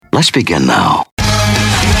Let's begin now.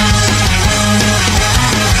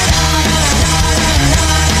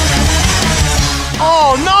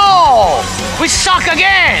 Oh no! We suck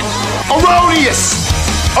again! Erroneous!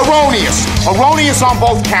 Erroneous! Erroneous on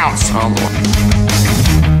both counts. Oh, Lord.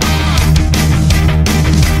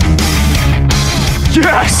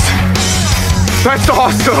 Yes! That's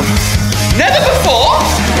awesome! Never before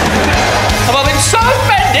have I been so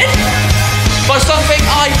offended by something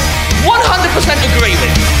I 100% agree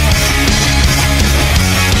with.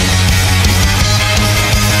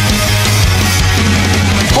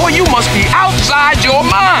 Boy, you must be outside your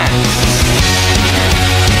mind!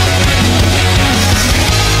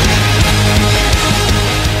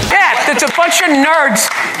 Yeah, it's a bunch of nerds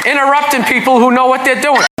interrupting people who know what they're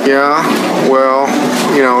doing. Yeah, well,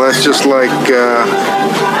 you know, that's just like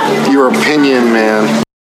your opinion, man.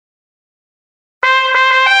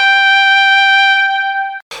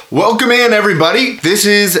 Welcome in, everybody. This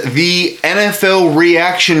is the NFL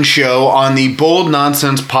Reaction Show on the Bold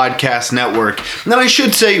Nonsense Podcast Network. And I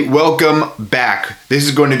should say, welcome back. This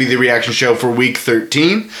is going to be the reaction show for Week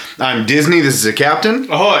 13. I'm Disney. This is a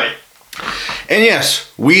captain. Ahoy. And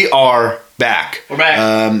yes, we are back. We're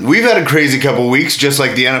back. We've had a crazy couple weeks, just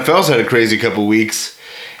like the NFL's had a crazy couple weeks.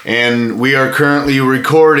 And we are currently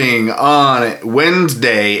recording on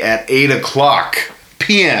Wednesday at 8 o'clock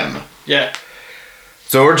p.m. Yeah.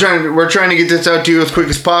 So we're trying to get this out to you as quick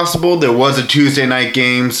as possible. There was a Tuesday night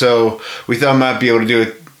game, so we thought we might be able to do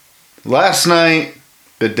it last night,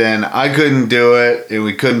 but then I couldn't do it, and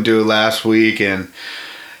we couldn't do it last week, and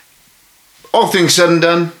all things said and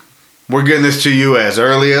done, we're getting this to you as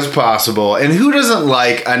early as possible. And who doesn't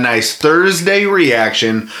like a nice Thursday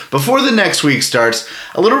reaction before the next week starts?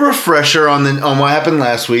 A little refresher on what happened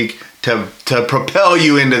last week to propel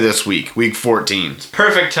you into this week, Week 14.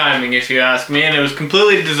 Perfect timing, if you ask me, and it was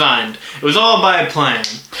completely designed. It was all by a plan.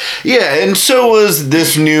 Yeah, and so was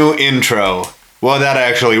this new intro. Well, that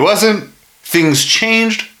actually wasn't. Things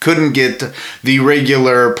changed. Couldn't get the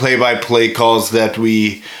regular play-by-play calls that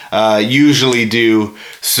we usually do,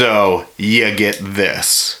 so you get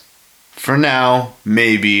this. For now,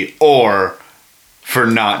 maybe, or for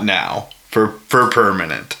not now, for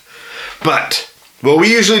permanent. But what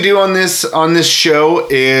we usually do on this show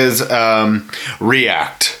is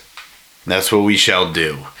react. That's what we shall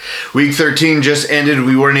do. Week 13 just ended.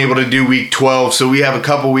 We weren't able to do Week 12, so we have a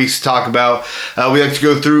couple weeks to talk about. We like to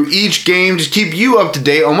go through each game, just keep you up to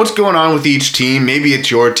date on what's going on with each team. Maybe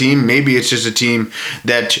it's your team. Maybe it's just a team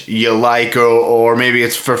that you like, or maybe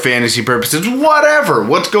it's for fantasy purposes. Whatever.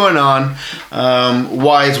 What's going on?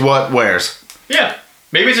 Why is what, where's? Yeah.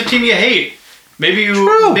 Maybe it's a team you hate. Maybe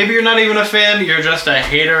you're not even a fan. You're just a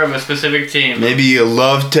hater of a specific team. Maybe you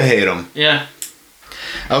love to hate them. Yeah.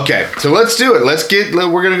 Okay, so let's do it.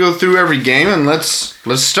 We're gonna go through every game and let's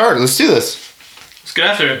start. Let's do this. Let's get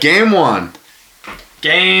after it. Game 1.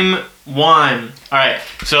 Game 1. All right.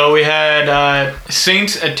 So we had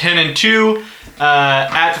Saints at 10-2,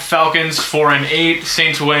 at Falcons 4-8.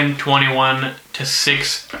 Saints win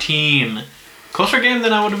 21-16. Closer game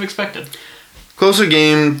than I would have expected. Closer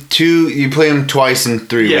game. You play them twice in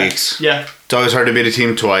 3 weeks. Yeah. It's always hard to beat a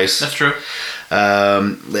team twice. That's true.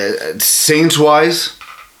 Saints wise,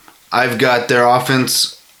 I've got their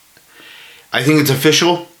offense. I think it's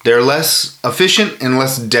official. They're less efficient and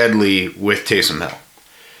less deadly with Taysom Hill.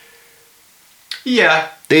 Yeah.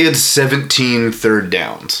 They had 17 third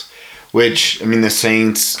downs, which, I mean, the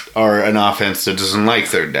Saints are an offense that doesn't like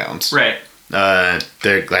third downs. Right.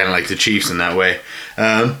 They're kind of like the Chiefs in that way.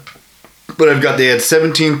 But they had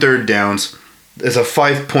 17 third downs. It's a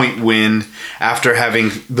 5-point win after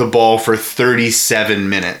having the ball for 37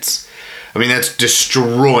 minutes. I mean, that's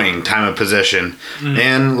destroying time of possession. Mm.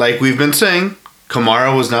 And like we've been saying,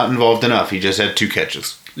 Kamara was not involved enough. He just had 2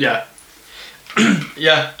 catches. Yeah.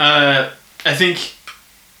 Yeah. I think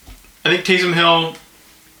Taysom Hill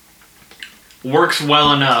works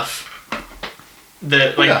well enough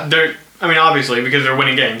that they're. I mean, obviously because they're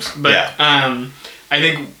winning games, but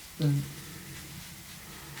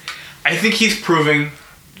I think he's proving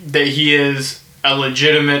that he is a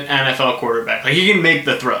legitimate NFL quarterback. Like, he can make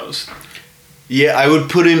the throws. Yeah, I would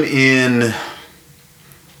put him in.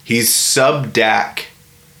 He's sub Dak.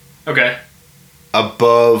 Okay.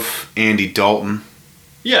 Above Andy Dalton.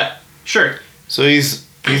 Yeah, sure. So he's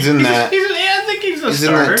in that. I think he's a starter. He's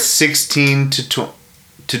in that 16 to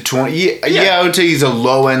 20. Yeah, I would say he's a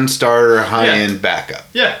low end starter, high end backup.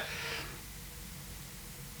 Yeah.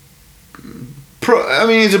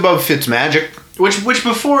 He's above Fitzmagic. Which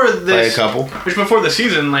before this, by a couple. Which before the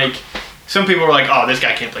season, like, some people were like, "Oh, this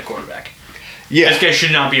guy can't play quarterback. Yeah, this guy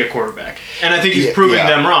should not be a quarterback." And I think he's proving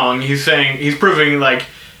them wrong. He's proving like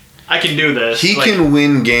I can do this. He Like, can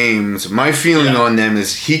win games. My feeling Yeah. on them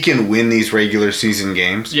is he can win these regular season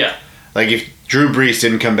games. Yeah. Like if Drew Brees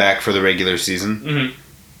didn't come back for the regular season, Mhm.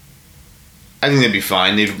 I think they'd be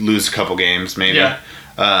fine. They'd lose a couple games, maybe. Yeah.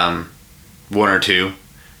 One or two.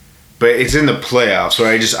 But it's in the playoffs,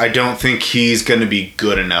 where I don't think he's going to be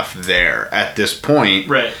good enough there at this point.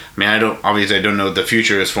 Right. I mean, I don't know what the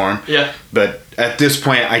future is for him. Yeah. But at this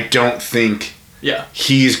point, I don't think Yeah.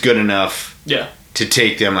 he's good enough Yeah. to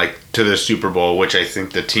take them like to the Super Bowl, which I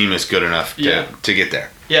think the team is good enough Yeah. to get there.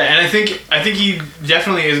 Yeah, and I think he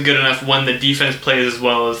definitely is good enough when the defense plays as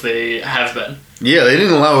well as they have been. Yeah, they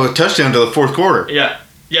didn't allow a touchdown until the fourth quarter. Yeah.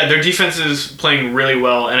 Yeah, their defense is playing really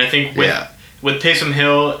well, and I think with Taysom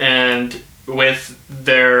Hill and with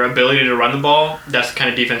their ability to run the ball, that's the kind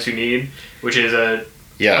of defense you need, which is a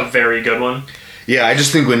very good one. Yeah, I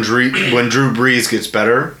just think when Drew Brees gets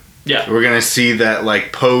better, Yeah. we're gonna see that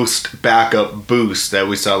like post backup boost that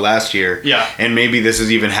we saw last year. Yeah. And maybe this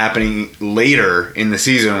is even happening later in the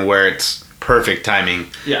season where it's perfect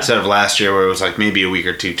timing Yeah. instead of last year where it was like maybe a week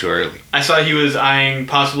or two too early. I saw he was eyeing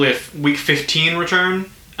possibly a week 15 return,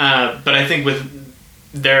 but I think with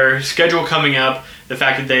their schedule coming up, the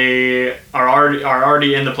fact that they are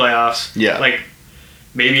already in the playoffs, Yeah. like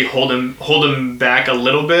maybe hold him back a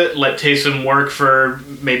little bit, let Taysom work for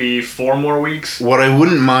maybe 4 more weeks. What I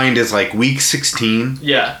wouldn't mind is like week 16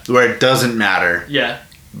 Yeah, where it doesn't matter. yeah,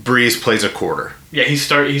 Brees plays a quarter. yeah. He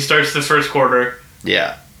starts the first quarter,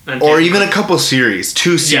 Yeah. and Or Taysom- even a couple series,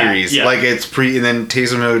 2 series. yeah. Like it's and then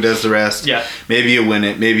Taysom Hill does the rest. Yeah. Maybe you win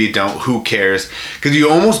it, maybe you don't. Who cares? Because you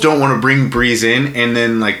almost don't want to bring Brees in and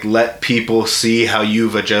then like let people see how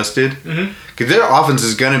you've adjusted. Because their offense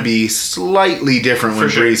is going to be slightly different when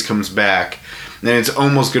For sure. Brees comes back. And it's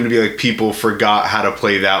almost going to be like people forgot how to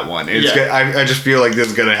play that one. It's Yeah. I just feel like this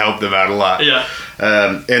is going to help them out a lot. Yeah.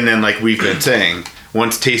 And then like we've been saying,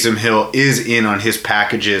 once Taysom Hill is in on his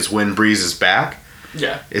packages when Brees is back,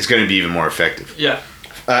 yeah, it's going to be even more effective. yeah,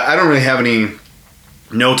 I don't really have any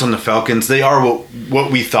notes on the Falcons. They are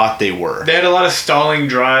what we thought they were. They had a lot of stalling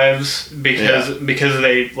drives because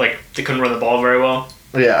they couldn't run the ball very well.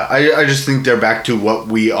 Yeah, I just think they're back to what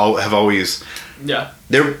we all have always. Yeah,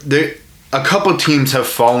 They're a couple teams have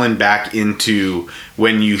fallen back into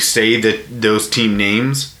when you say that those team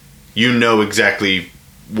names, you know exactly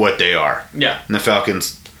what they are. yeah, And the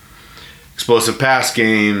Falcons. Explosive pass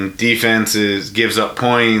game, defenses, gives up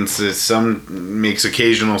points, some makes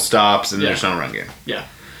occasional stops, and Yeah. there's no run game. yeah.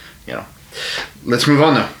 Let's move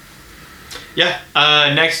on though. Yeah.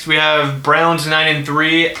 Next we have Browns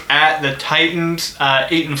 9-3 at the Titans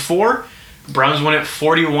 8-4. Browns won it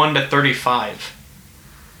 41-35.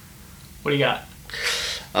 What do you got?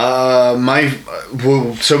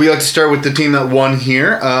 So we like to start with the team that won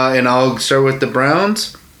here, and I'll start with the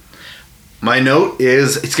Browns. My note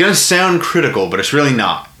is, it's going to sound critical, but it's really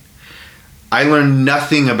not. I learned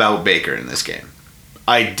nothing about Baker in this game.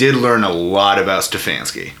 I did learn a lot about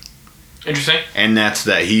Stefanski, Interesting. and that's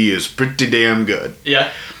that he is pretty damn good.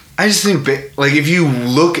 Yeah. I just think, like, if you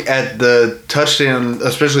look at the touchdown,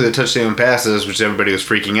 especially the touchdown passes, which everybody was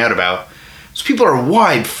freaking out about, those people are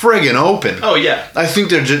wide friggin' open. Oh yeah. I think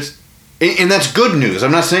they're just, and that's good news.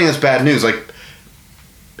 I'm not saying that's bad news. Like,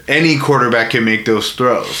 any quarterback can make those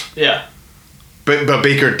throws, Yeah. but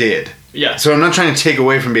Baker did. Yeah. So I'm not trying to take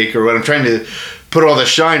away from Baker. What I'm trying to put all the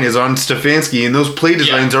shine is on Stefanski, and those play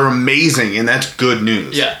designs are amazing, and that's good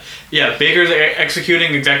news. Yeah. Yeah. Baker's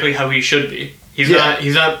executing exactly how he should be. He's Yeah.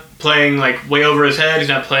 not playing like way over his head. He's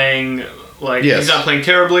not playing like Yes. he's not playing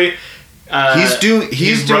terribly.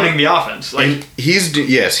 He's running the offense. Like And he's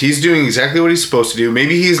doing exactly what he's supposed to do.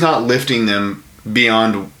 Maybe he's not lifting them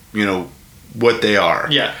beyond what they are.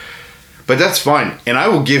 yeah. But that's fine, and I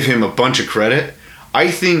will give him a bunch of credit. I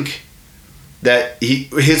think that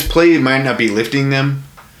his play might not be lifting them,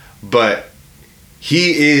 but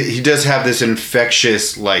he does have this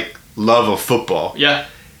infectious like love of football, Yeah.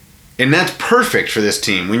 and that's perfect for this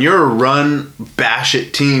team. When you're a run bash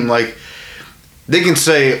it team, like they can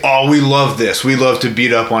say, "Oh, we love this. We love to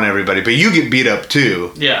beat up on everybody," but you get beat up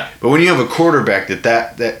too. Yeah. But when you have a quarterback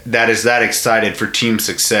that is that excited for team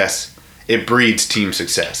success, it breeds team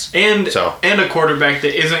success. And So- a quarterback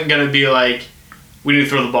that isn't going to be like, we need to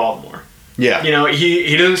throw the ball more. Yeah.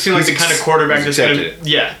 He doesn't seem like He's the kind of quarterback he's that's going accepted to.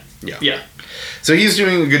 Yeah. Yeah. Yeah. So he's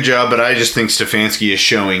doing a good job, but I just think Stefanski is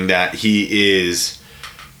showing that he is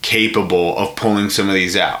capable of pulling some of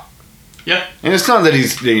these out. Yeah. And it's not that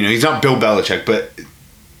he's not Bill Belichick, but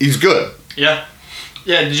he's good. Yeah.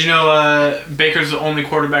 Yeah. Did you know Baker's the only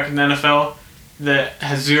quarterback in the NFL that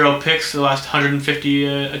has 0 picks the last 150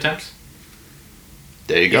 attempts?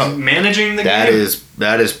 There you go. He's managing the game.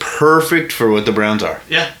 That is perfect for what the Browns are.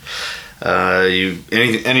 Yeah.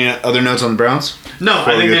 Any other notes on the Browns? No,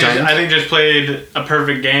 I think just played a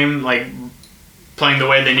perfect game, like playing the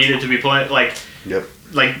way they needed to be played. Like, yep.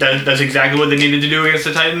 Like that's exactly what they needed to do against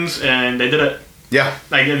the Titans, and they did it. Yeah.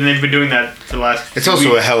 Like, and they've been doing that for the last. It's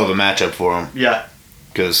also a hell of a matchup for them. Yeah.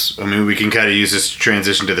 Because we can kind of use this to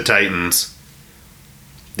transition to the Titans.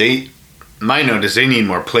 My note is they need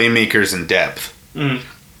more playmakers and depth. Mm.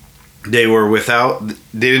 They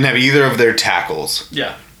didn't have either of their tackles.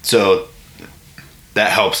 Yeah. So that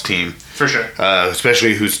helps team. For sure.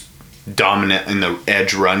 Especially who's dominant in the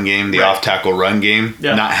edge run game, the off-tackle run game.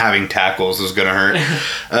 Yeah. Not having tackles is going to hurt.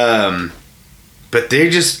 But I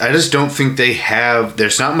just don't think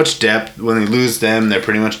there's not much depth. When they lose them, they're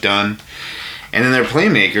pretty much done. And then their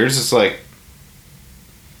playmakers, it's like,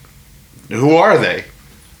 who are they?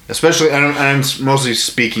 Especially, I'm mostly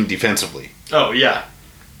speaking defensively. Oh, yeah.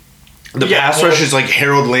 The pass rush is like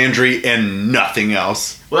Harold Landry and nothing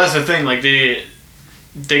else. Well, that's the thing. Like, they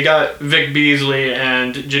got Vic Beasley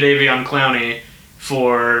and Jadeveon Clowney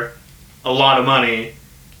for a lot of money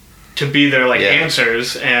to be their,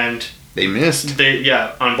 answers, and... They missed.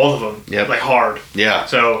 On both of them. Yep. Like, hard. Yeah.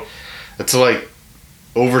 So... It's like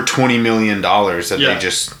over $20 million that they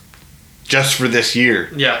just for this year.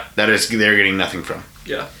 Yeah. They're getting nothing from.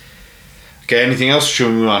 Yeah. Okay, anything else? Should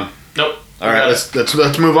we move on? Nope. All right, let's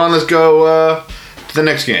move on. Let's go to the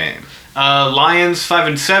next game. Lions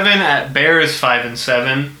 5-7 at Bears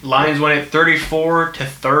 5-7. Lions won it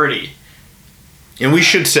 34-30. And we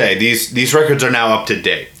should say these records are now up to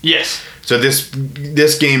date. Yes. So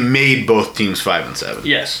this game made both teams 5-7.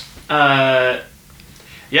 Yes. Yeah.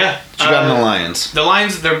 What you got in the Lions? The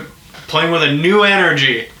Lions, they're playing with a new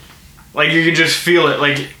energy. Like, you can just feel it.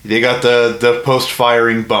 Like, they got the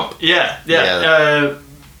post-firing bump. Yeah.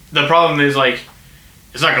 The problem is, like,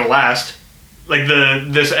 it's not gonna last. Like,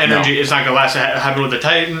 this energy is not gonna last. It happened with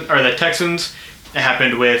the Texans. It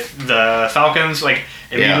happened with the Falcons. Like,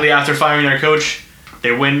 immediately after firing their coach,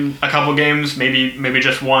 they win a couple games, maybe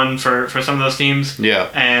just one for some of those teams. Yeah.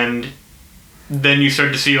 And then you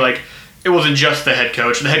start to see, like, it wasn't just the head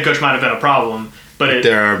coach. The head coach might have been a problem, but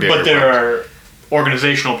there are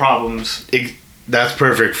organizational problems. That's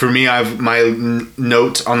perfect. For me, my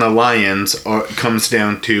notes on the Lions comes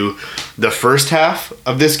down to the first half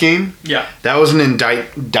of this game. Yeah. That was an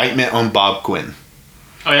indictment on Bob Quinn.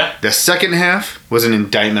 Oh, yeah? The second half was an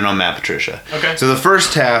indictment on Matt Patricia. Okay. So the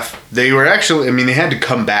first half, they were actually, they had to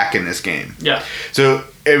come back in this game. Yeah. So,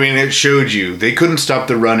 it showed you they couldn't stop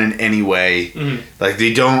the run in any way. Mm-hmm. Like,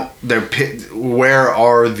 where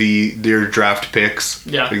are their draft picks?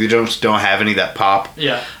 Yeah. Like, they don't have any that pop.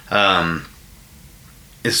 Yeah.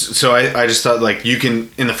 So I just thought, like, you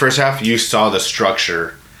can, in the first half, you saw the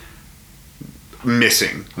structure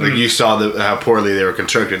missing. Like, you saw how poorly they were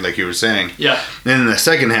constructed, like you were saying. Yeah. And in the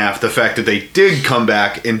second half, the fact that they did come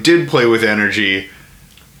back and did play with energy,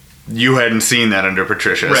 you hadn't seen that under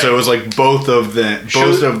Patricia. Right. So it was like both of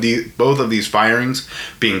these firings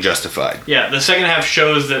being justified. Yeah, the second half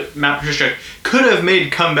shows that Matt Patricia could have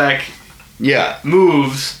made comeback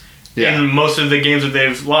moves in most of the games that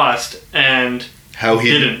they've lost, and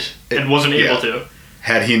didn't and wasn't able to.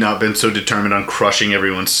 Had he not been so determined on crushing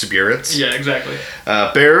everyone's spirits. Yeah, exactly.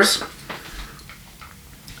 Bears,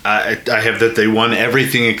 I have that they won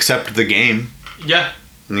everything except the game. Yeah.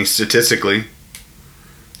 I mean, statistically.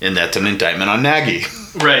 And that's an indictment on Nagy.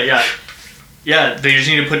 Right, yeah. Yeah, they just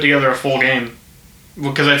need to put together a full game.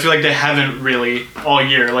 Because I feel like they haven't really all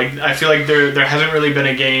year. Like, I feel like there hasn't really been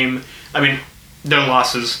a game. I mean, they're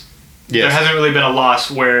losses. Yes. There hasn't really been a loss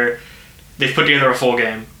where they've put together a full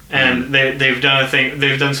game. And they've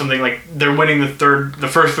done something like they're winning the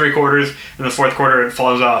first three quarters, and the fourth quarter it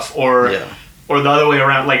falls off, or the other way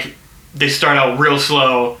around. Like, they start out real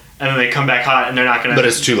slow and then they come back hot, and they're not gonna. But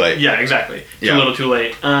it's too late. Yeah, exactly. It's a little too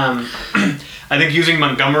late. I think using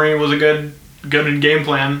Montgomery was a good game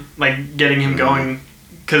plan, like getting him going,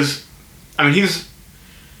 because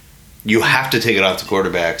you have to take it off the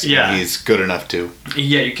quarterbacks. Yeah, and he's good enough to.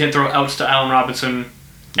 Yeah, you can't throw outs to Allen Robinson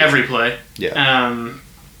every play. Yeah.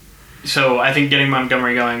 So I think getting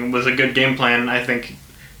Montgomery going was a good game plan. I think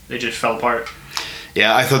they just fell apart.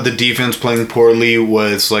 Yeah, I thought the defense playing poorly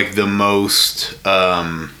was like the most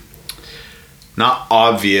not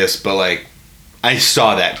obvious, but like I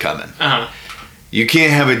saw that coming. Uh-huh. You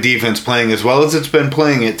can't have a defense playing as well as it's been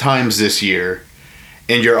playing at times this year,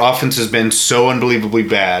 and your offense has been so unbelievably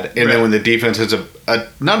bad. And then when the defense has a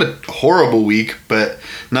not a horrible week, but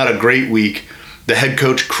not a great week, the head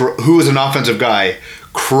coach, who is an offensive guy,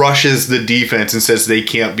 crushes the defense and says they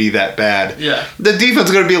can't be that bad. Yeah. The defense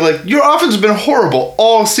is going to be like, your offense has been horrible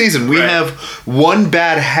all season. We have one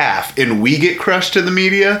bad half and we get crushed to the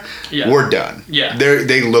media. Yeah. We're done. Yeah.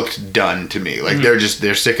 They looked done to me. Like they're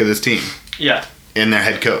sick of this team. Yeah. And their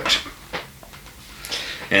head coach.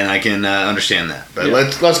 And I can understand that. But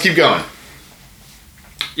let's keep going.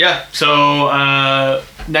 Yeah. So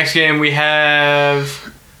next game we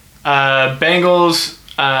have Bengals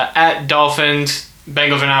at Dolphins.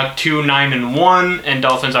 Bengals are now 2-9-1, and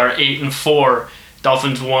Dolphins are 8-4.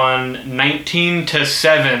 Dolphins won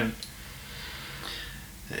 19-7.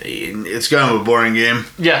 It's kind of a boring game.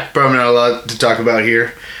 Yeah. Probably not a lot to talk about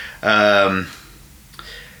here.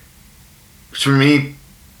 For me,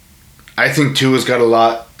 I think Tua's got a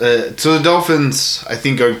lot. So the Dolphins, I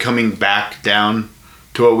think, are coming back down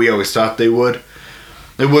to what we always thought they would.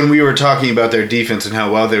 Like when we were talking about their defense and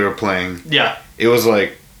how well they were playing, it was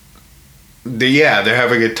like, they're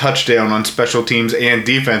having a touchdown on special teams and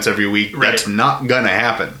defense every week. Right. That's not going to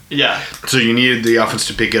happen. Yeah. So you needed the offense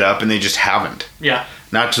to pick it up, and they just haven't. Yeah.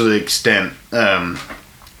 Not to the extent.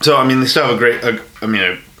 So, I mean, they still have a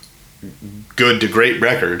good to great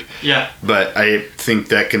record. Yeah. But I think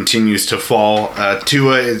that continues to fall.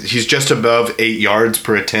 Tua, he's just above 8 yards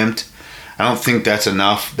per attempt. I don't think that's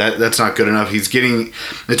enough. That's not good enough.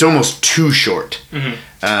 It's almost too short.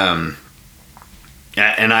 Mm-hmm.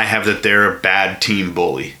 And I have that they're a bad team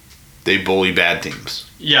bully. They bully bad teams.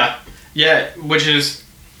 Yeah. Yeah, which is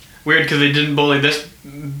weird because they didn't bully this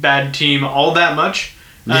bad team all that much.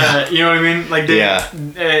 Yeah. You know what I mean? Like,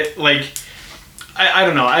 I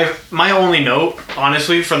don't know. My only note,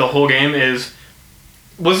 honestly, for the whole game is,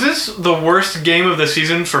 was this the worst game of the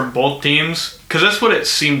season for both teams? Because that's what it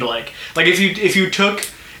seemed like. Like if you took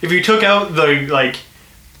out the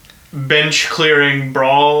bench clearing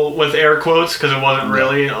brawl with air quotes, because it wasn't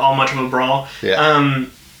really all much of a brawl. Yeah.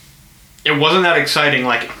 It wasn't that exciting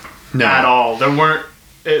at all. There weren't.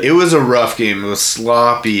 It was a rough game. It was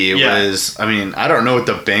sloppy. It was. I mean, I don't know what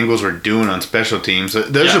the Bengals were doing on special teams.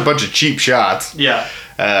 There's a bunch of cheap shots. Yeah.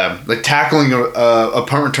 Like tackling a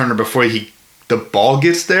punt returner before the ball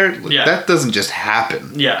gets there. Yeah. That doesn't just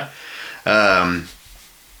happen. Yeah. I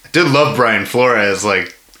did love Brian Flores.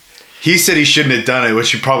 He said he shouldn't have done it,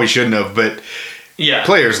 which he probably shouldn't have. But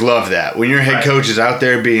players love that when your head coach is out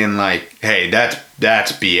there being like, "Hey, that's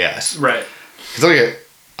BS." Right. It's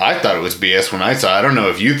I thought it was BS when I saw it. I don't know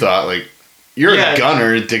if you thought, you're a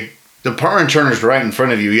gunner. The punt returner's right in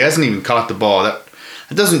front of you. He hasn't even caught the ball. That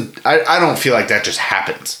doesn't. I don't feel like that just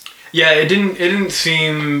happens. Yeah, it didn't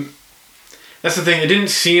seem. That's the thing. It didn't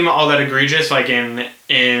seem all that egregious,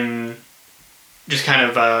 in just kind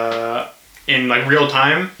of in real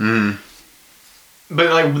time. Mm.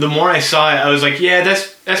 But the more I saw it, I was like, yeah,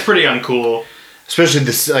 that's pretty uncool. Especially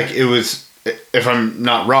this, it was. If I'm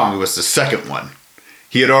not wrong, it was the second one.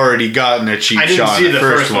 He had already gotten a cheap shot in the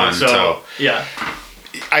first one, so yeah,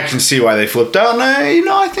 I can see why they flipped out. And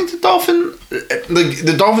I think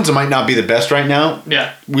the Dolphins might not be the best right now.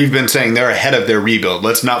 Yeah, we've been saying they're ahead of their rebuild.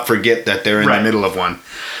 Let's not forget that they're in the middle of one.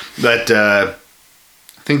 But I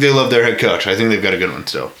think they love their head coach. I think they've got a good one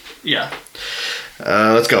still. Yeah.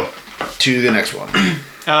 Let's go to the next one.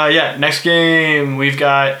 Next game we've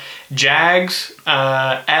got Jags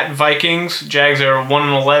at Vikings. Jags are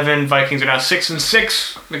 1-11. Vikings are now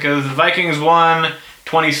 6-6 because the Vikings won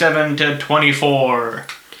 27-24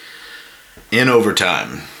 in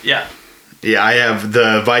overtime. Yeah. Yeah, I have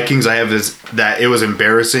the Vikings. I have that it was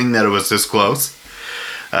embarrassing that it was this close.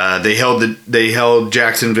 They held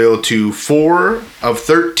Jacksonville to 4 of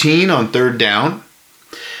 13 on third down.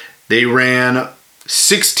 They ran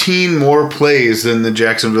 16 more plays than the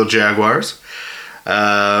Jacksonville Jaguars.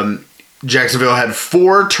 Jacksonville had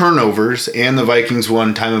 4 turnovers, and the Vikings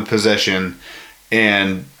won time of possession,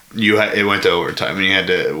 and it went to overtime, and you had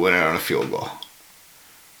to win it on a field goal.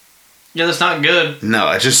 Yeah, that's not good. No,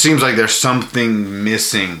 it just seems like there's something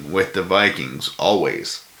missing with the Vikings,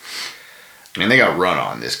 always. I mean, they got run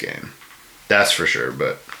on this game. That's for sure,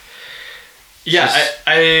 but... Yeah,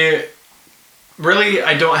 I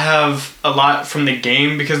don't have a lot from the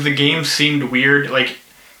game, because the game seemed weird.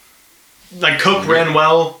 Cook ran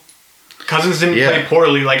well. Cousins didn't play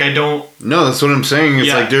poorly. I don't... No, that's what I'm saying.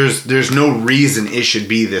 It's there's no reason it should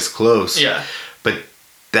be this close. Yeah. But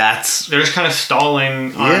that's... They're just kind of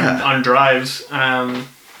stalling on drives. And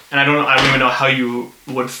I don't even know how you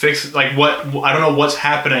would fix it. I don't know what's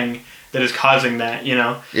happening that is causing that,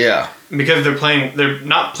 Yeah. Because they're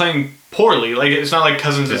not playing poorly. It's not like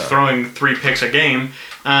Cousins is throwing 3 picks a game.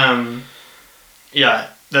 Yeah.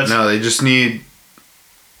 No, they just need...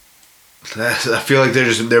 I feel like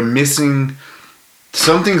they're missing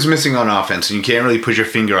something's missing on offense, and you can't really put your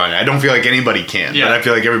finger on it. I don't feel like anybody can, but I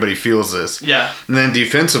feel like everybody feels this. Yeah. And then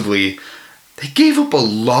defensively, they gave up a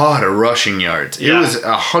lot of rushing yards. It was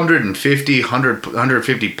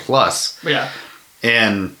 150 plus. Yeah.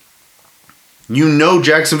 And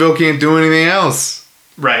Jacksonville can't do anything else.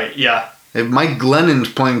 Right, yeah. Mike Glennon's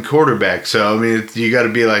playing quarterback, so I mean, you got to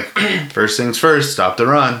be like, first things first, stop the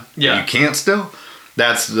run. Yeah. You can't still.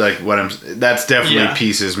 That's like that's definitely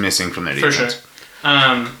pieces missing from their defense. For sure.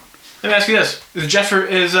 Let me ask you this: Is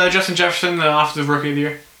Justin Jefferson the offensive rookie of the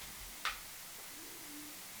year?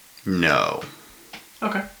 No.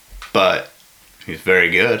 Okay. But he's very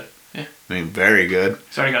good. Yeah. I mean, very good.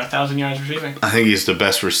 He's already got 1,000 yards receiving. I think he's the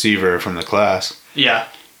best receiver from the class. Yeah.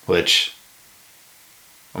 Which,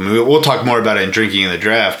 I mean, we'll talk more about it in drinking in the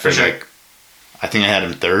draft. But like, I think I had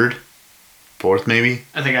him third, fourth, maybe.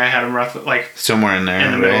 I think I had him roughly like somewhere in there,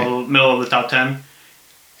 in the middle of the top 10.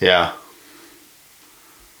 Yeah.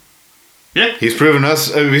 Yeah. He's proven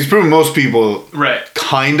most people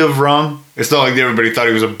kind of wrong. It's not like everybody thought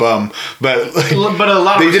he was a bum, but a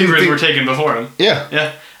lot of receivers were taken before him. Yeah.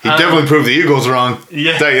 Yeah. He definitely proved the Eagles wrong.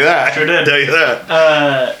 Yeah. Tell you that. Sure did. Tell you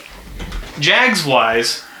that. Jags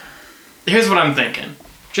wise, here's what I'm thinking.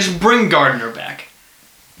 Just bring Gardner back.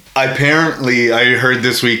 Apparently, I heard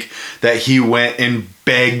this week that he went and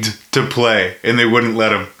begged to play, and they wouldn't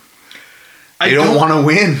let him. They don't want to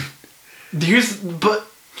win.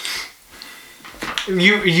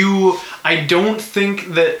 I don't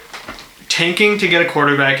think that tanking to get a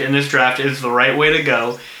quarterback in this draft is the right way to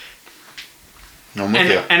go.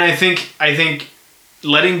 And I think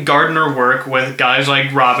letting Gardner work with guys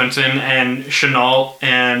like Robinson and Chenault,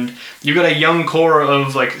 and you got a young core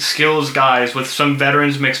of like skills guys with some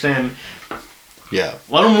veterans mixed in. Yeah.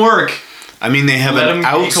 Let them work. I mean, they have an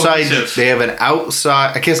outside. They have an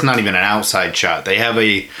outside. I guess not even an outside shot. They have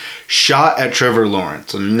a shot at Trevor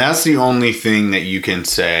Lawrence, and that's the only thing that you can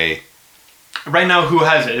say. Right now, who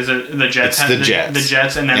has it? Is it the Jets? It's the Jets. The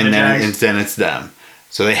Jets, and then the Jags. And then it's them.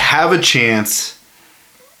 So they have a chance,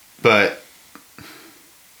 but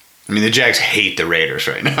I mean, the Jags hate the Raiders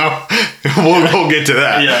right now. we'll get to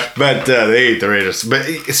that. Yeah. But they hate the Raiders. But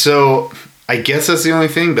so I guess that's the only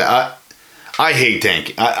thing. But I hate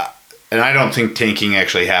tanking. And I don't think tanking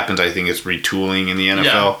actually happens. I think it's retooling in the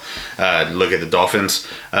NFL. Yeah. Look at the Dolphins.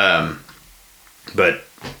 But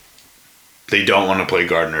they don't want to play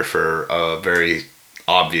Gardner for a very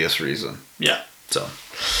obvious reason. Yeah. So,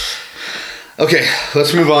 okay,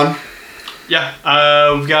 let's move on. Yeah.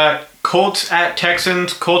 We've got Colts at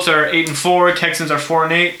Texans. Colts are 8-4. Texans are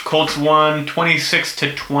 4-8. Colts won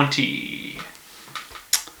 26-20.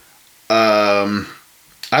 I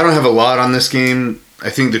don't have a lot on this game. I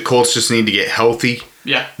think the Colts just need to get healthy.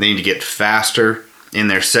 Yeah. They need to get faster in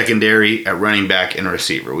their secondary at running back and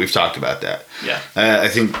receiver. We've talked about that. Yeah. I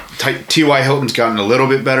think T.Y. Hilton's gotten a little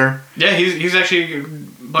bit better. Yeah, he's actually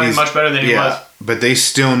playing much better than he was. But they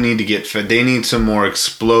still need to get fit. They need some more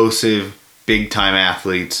explosive, big-time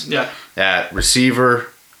athletes. Yeah. At receiver,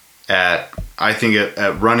 at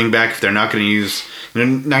running back, if they're not going to use...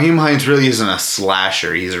 Nyheim Hines really isn't a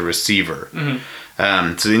slasher. He's a receiver. Mm-hmm.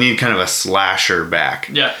 So they need kind of a slasher back.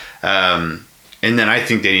 Yeah. And then I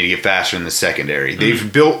think they need to get faster in the secondary. Mm-hmm.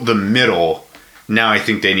 They've built the middle. Now I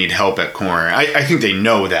think they need help at corner. I think they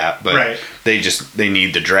know that, but they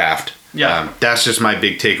need the draft. Yeah. That's just my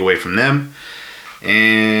big takeaway from them.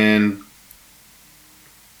 And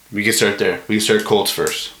we can start there. We can start Colts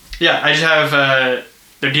first. Yeah, I just have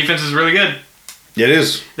their defense is really good. It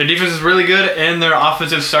is. Their defense is really good, and their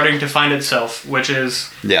offense is starting to find itself, which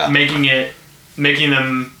is making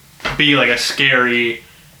them be like a scary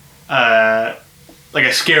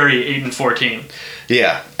 8-4 team.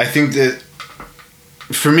 Yeah, I think that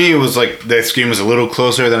for me it was like this game was a little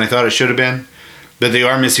closer than I thought it should have been, but they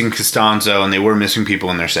are missing Costanzo and they were missing people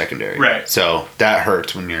in their secondary. Right. So that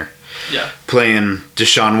hurts when you're Yeah. Playing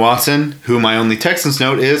Deshaun Watson, who my only Texans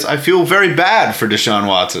note is I feel very bad for Deshaun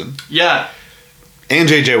Watson. Yeah. And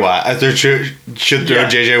J.J. Watt. There should throw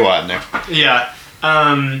J.J. Watt in there. Yeah.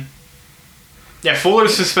 Yeah,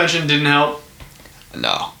 Fuller's suspension didn't help.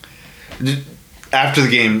 No. After the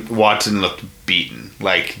game, Watson looked beaten.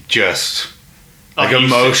 Like, just... Like,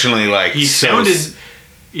 emotionally, like... He sounded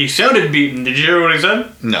beaten. Did you hear what he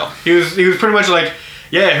said? No. He was pretty much like,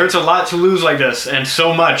 yeah, it hurts a lot to lose like this, and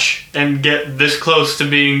so much, and get this close to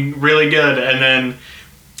being really good, and then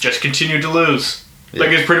just continue to lose. Yeah. Like,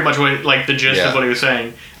 it's pretty much what, like, the gist of what he was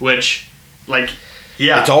saying. Which, like,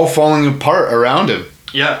 yeah. It's all falling apart around him.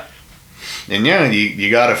 Yeah. And yeah,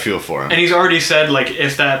 you gotta feel for him. And he's already said, like,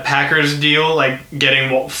 if that Packers deal, like,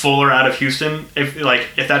 getting Fuller out of Houston, if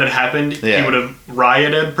that had happened, he would have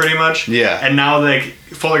rioted pretty much. Yeah. And now, like,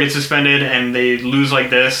 Fuller gets suspended and they lose like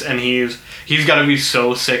this, and he's got to be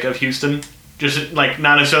so sick of Houston. Just, like,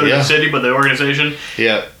 not necessarily the city, but the organization.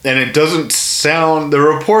 Yeah. And it doesn't sound... The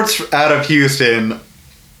reports out of Houston,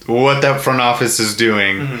 what that front office is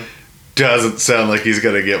doing, doesn't sound like he's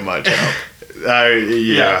going to get much help.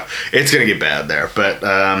 It's going to get bad there. But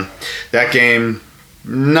that game,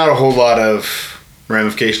 not a whole lot of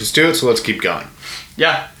ramifications to it, so let's keep going.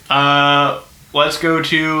 Yeah. Let's go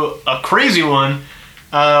to a crazy one.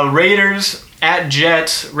 Raiders at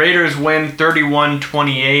Jets. Raiders win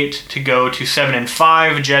 31-28 to go to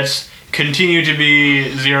 7-5. Jets continue to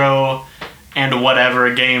be 0 and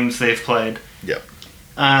whatever games they've played. Yep.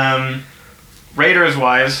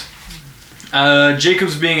 Raiders-wise,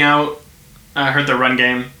 Jacobs being out hurt their run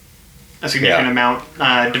game a significant amount.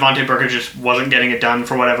 Devontae Booker just wasn't getting it done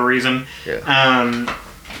for whatever reason. Yeah.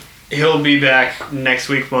 He'll be back this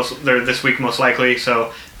week most likely,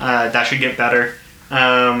 so that should get better.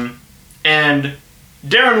 And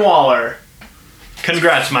Darren Waller,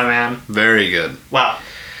 congrats, my man. Very good. Wow.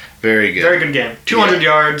 Very good. Very good game. 200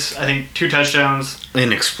 yards, I think 2 touchdowns.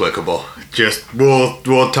 Inexplicable. Just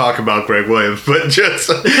we'll talk about Greg Williams, but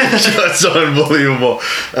just unbelievable.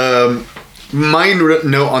 My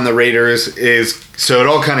note on the Raiders is, so it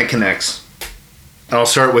all kind of connects. I'll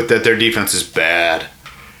start with that their defense is bad.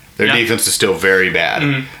 Their defense is still very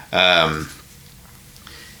bad.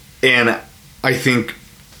 And I think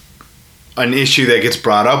an issue that gets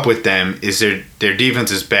brought up with them is their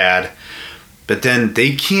defense is bad, but then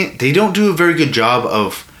they don't do a very good job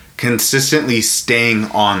of consistently staying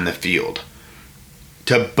on the field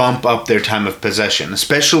to bump up their time of possession,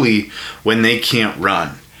 especially when they can't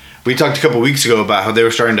run. We talked a couple weeks ago about how they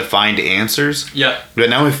were starting to find answers. Yeah.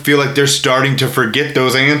 But now I feel like they're starting to forget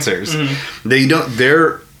those answers.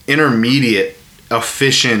 They're intermediate,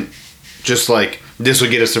 efficient, just like this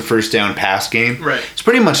will get us a first down pass game. Right. It's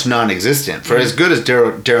pretty much non-existent. For as good as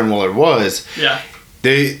Darren Waller was,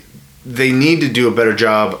 they need to do a better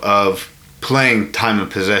job of playing time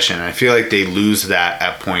of possession. I feel like they lose that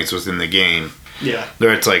at points within the game. Yeah.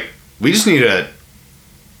 Where it's like, we just need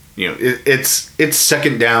it's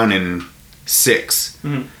second down and 6.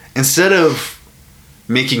 Instead of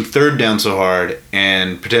making third down so hard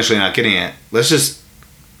and potentially not getting it,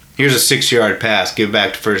 here's a 6-yard pass, give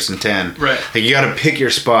back to 1st and 10. Right. Like, you got to pick your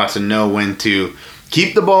spots and know when to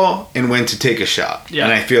keep the ball and when to take a shot. Yeah.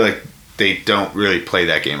 And I feel like they don't really play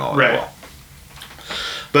that game all that Right. well.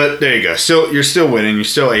 But there you go. So you're still winning. You're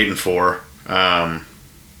still 8-4.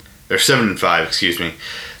 They're 7-5. Excuse me.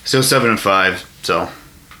 Still 7-5. So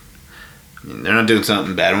they're not doing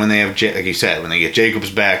something bad. When they have, like you said, when they get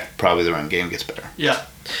Jacobs back, probably the run game gets better. Yeah.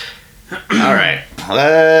 All right,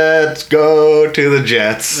 let's go to the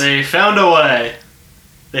Jets. They found a way.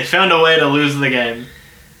 They found a way to lose the game.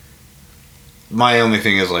 My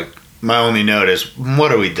only note is,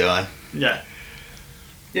 what are we doing? Yeah.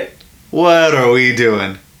 Yep. What are we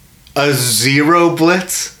doing? A 0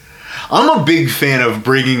 blitz? I'm a big fan of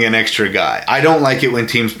bringing an extra guy. I don't like it when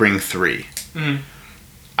teams bring 3.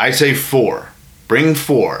 I say 4. Bring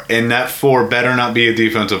 4, and that 4 better not be a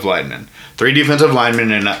defensive lineman. 3 defensive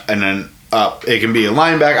linemen and then up. It can be a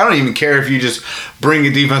linebacker. I don't even care if you just bring a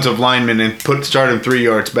defensive lineman and start him 3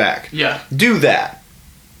 yards back. Yeah. Do that.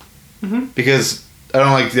 Because I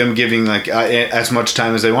don't like them giving as much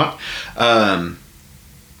time as they want.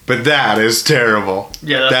 But that is terrible.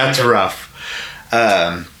 Yeah, that's rough.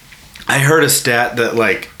 I heard a stat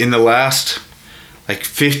that in the last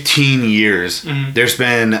 15 years, there's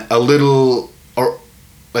been a little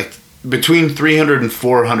between 300 and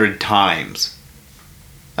 400 times.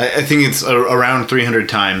 I think it's around 300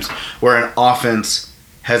 times where an offense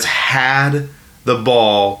has had the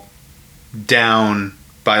ball down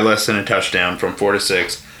by less than a touchdown from 4 to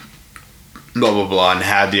 6, blah blah blah, and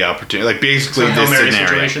had the opportunity. Basically this scenario.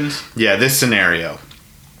 Situations. Yeah, this scenario.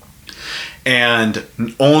 And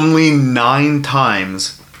only 9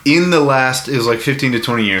 times in the last, it was 15 to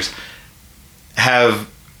 20 years, have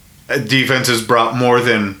defenses brought more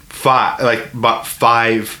than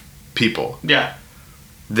 5 people. Yeah.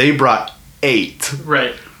 They brought 8.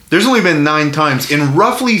 Right. There's only been 9 times in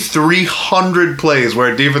roughly 300 plays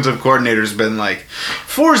where a defensive coordinator's been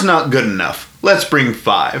 4's not good enough. Let's bring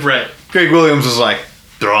 5. Right. Greg Williams was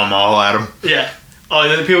throw them all at him. Yeah. Oh,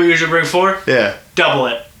 the people usually bring 4? Yeah. Double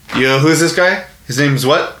it. You know who's this guy? His name's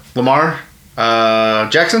what? Lamar?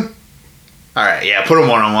 Jackson? Alright, yeah, put him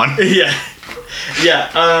 1-on-1. Yeah. Yeah.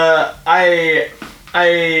 I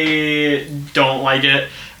don't like it.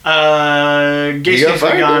 Gase's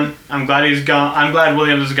gone. I'm glad he's gone. I'm glad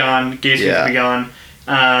Williams is gone. Gase's be gone.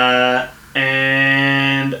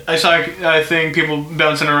 And I think people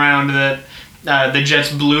bouncing around that the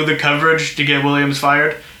Jets blew the coverage to get Williams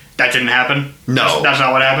fired. That didn't happen. No. That's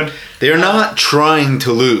not what happened. They're not trying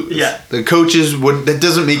to lose. Yeah. The coaches that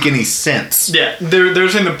doesn't make any sense. Yeah. They're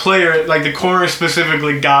saying the player, like the corner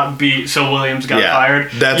specifically, got beat, so Williams got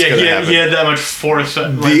fired. That's gonna happen. He had that much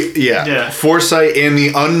foresight. Foresight, and the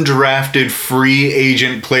undrafted free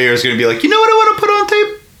agent player is going to be like, you know what I want to put on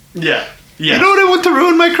tape? Yeah. Yeah. You know what I want to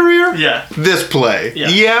ruin my career? Yeah. This play.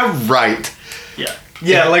 Yeah, right. Yeah.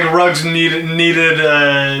 Yeah, like Ruggs needed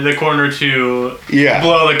the corner to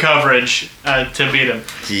blow the coverage to beat him.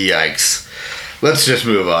 Yikes. Let's just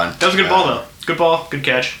move on. That was a good ball, though. Good ball, good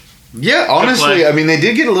catch. Yeah, honestly, I mean, they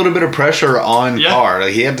did get a little bit of pressure on Carr.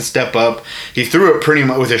 Like, he had to step up. He threw it pretty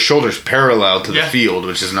much with his shoulders parallel to the field,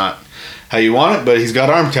 which is not how you want it, but he's got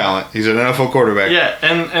arm talent. He's an NFL quarterback. Yeah,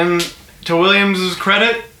 and to Williams'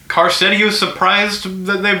 credit, Carr said he was surprised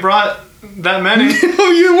that they brought that many.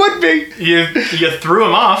 You would be. You threw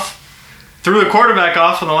him off. Threw the quarterback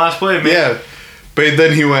off on the last play. Man. Yeah. But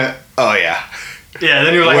then he went, oh, yeah. Yeah,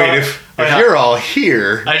 then he was like, wait, if you're all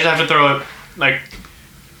here. I just have to throw it, like,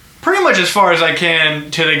 pretty much as far as I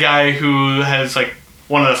can to the guy who has, like,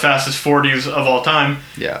 one of the fastest 40s of all time.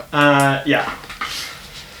 Yeah. Yeah.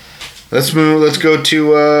 Let's go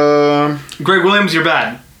to... Greg Williams, you're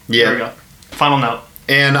bad. Yeah. There we go. Final note.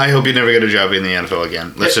 And I hope you never get a job in the NFL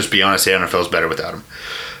again. Let's just be honest, the NFL's better without him.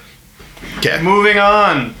 Okay. Moving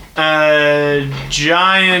on.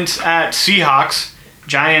 Giants at Seahawks.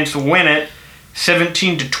 Giants win it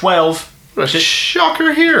 17-12. What a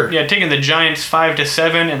shocker here. Yeah, taking the Giants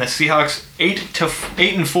 5-7 and the Seahawks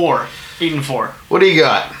 8-4. 8-4. What do you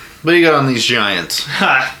got? What do you got on these Giants?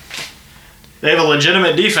 They have a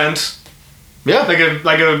legitimate defense. Yeah.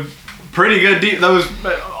 Like a pretty good that was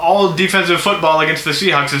all defensive football against the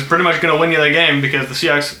Seahawks is pretty much going to win you the game because the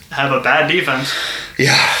Seahawks have a bad defense.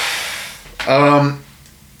 Yeah.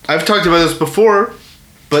 I've talked about this before,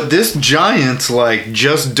 but this Giants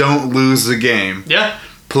just don't lose the game. Yeah.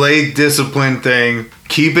 Play discipline thing,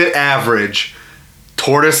 keep it average,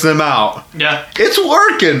 tortoise them out. Yeah. It's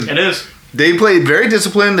working. It is. They played very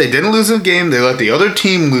disciplined. They didn't lose the game. They let the other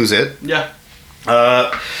team lose it. Yeah.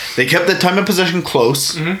 They kept the time of possession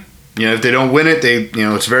close. Mm-hmm. You know, if they don't win it,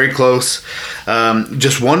 it's very close.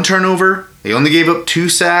 Just one turnover. They only gave up 2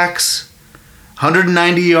 sacks,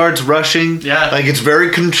 190 yards rushing. Yeah. It's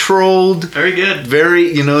very controlled. Very good.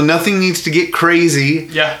 Very, nothing needs to get crazy.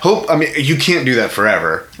 Yeah. You can't do that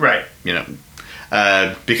forever. Right.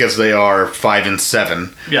 Because they are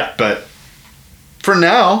 5-7. Yeah. But for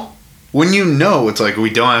now, when it's like we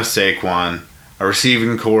don't have Saquon, our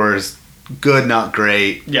receiving core is good, not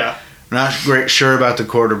great. Yeah. Not sure about the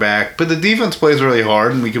quarterback, but the defense plays really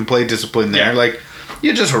hard, and we can play discipline there. Yeah.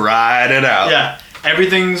 You just ride it out. Yeah,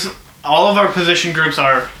 all of our position groups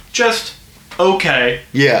are just okay.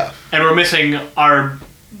 Yeah. And we're missing our,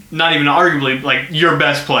 not even arguably, your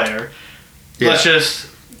best player. Yeah. Let's just...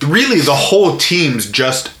 Really, the whole team's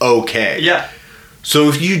just okay. Yeah. So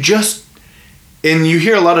if you just... And you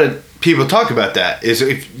hear a lot of people talk about that, is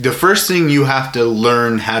if the first thing you have to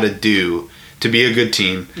learn how to do to be a good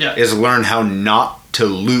team is learn how not to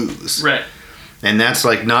lose. Right. And that's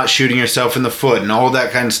not shooting yourself in the foot and all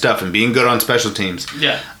that kind of stuff and being good on special teams.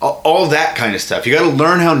 Yeah. All that kind of stuff. You got to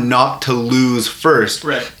learn how not to lose first.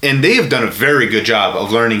 Right. And they have done a very good job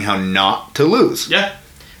of learning how not to lose. Yeah.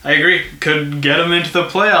 I agree. Could get them into the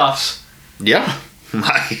playoffs. Yeah.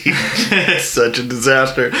 Such a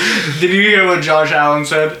disaster. Did you hear what Josh Allen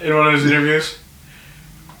said in one of his interviews?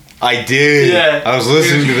 I did. Yeah. I was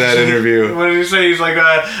listening to that interview. What did he say? He's like,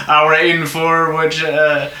 we're 8-4, which,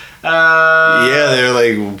 yeah, they're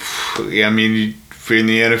like, I mean, if we're in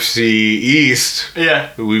the NFC East,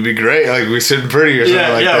 we'd be great. We're sitting pretty or something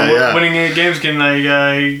like that. Yeah, winning 8 games can,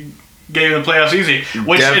 get you in the playoffs easy.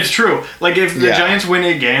 Which it's true. If the Giants win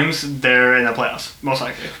 8 games, they're in the playoffs, most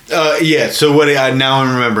likely. Yeah, so now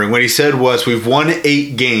I'm remembering. What he said was, we've won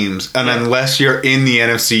 8 games, and unless you're in the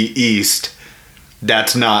NFC East,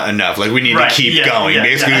 that's not enough. We need to keep going.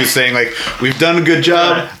 Basically, he's saying, we've done a good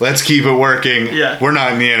job. Let's keep it working. Yeah. We're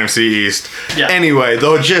not in the NFC East. Yeah. Anyway,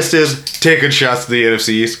 the gist is taking shots to the NFC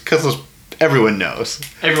East because everyone knows.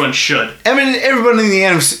 Everyone should. I mean, everyone in the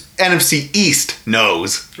NFC East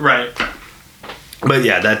knows. Right. But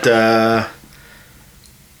yeah,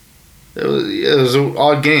 it was an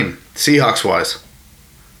odd game, Seahawks-wise.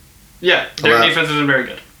 Yeah, their defense isn't very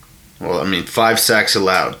good. Well, I mean, 5 sacks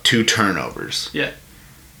allowed, 2 turnovers. Yeah.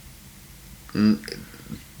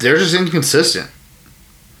 They're just inconsistent.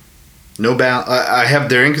 No balance.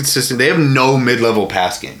 They're inconsistent. They have no mid-level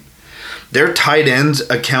pass game. Their tight ends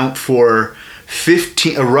account for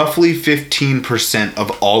roughly 15%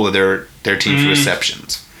 of all of their team's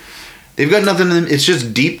receptions. They've got nothing in them. It's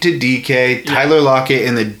just deep to DK, Tyler Lockett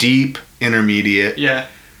in the deep intermediate. Yeah.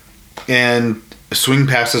 And swing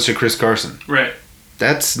passes to Chris Carson. Right.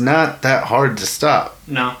 That's not that hard to stop.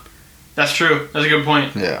 No. That's true. That's a good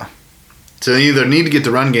point. Yeah. So they either need to get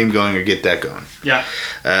the run game going or get that going. Yeah.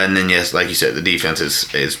 And then, yes, like you said, the defense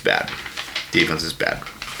is bad. Defense is bad.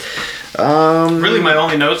 Really, my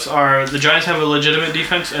only notes are the Giants have a legitimate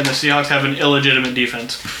defense and the Seahawks have an illegitimate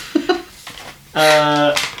defense.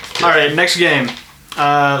 All right, next game.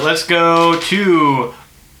 Let's go to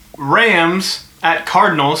Rams at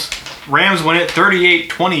Cardinals. Rams win it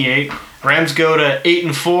 38-28. Rams go to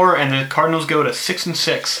 8-4, and the Cardinals go to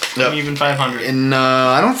 6-6, Yep. even 500. And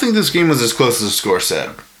I don't think this game was as close as the score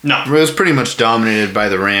said. No, It was pretty much dominated by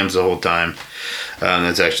the Rams the whole time.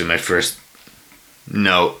 That's actually my first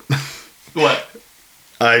note. what?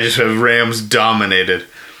 I just have Rams dominated.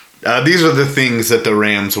 These are the things that the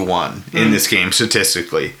Rams won in this game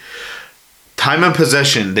statistically. Time of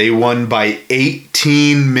possession, they won by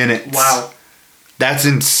 18 minutes. Wow, That's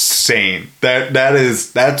insane. That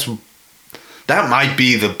might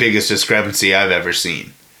be the biggest discrepancy I've ever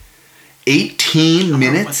seen. 18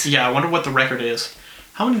 minutes? I wonder what the record is.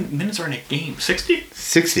 How many minutes are in a game? 60?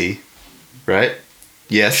 60, right?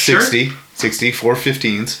 Yes, Sure. 60, 4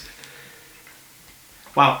 15s.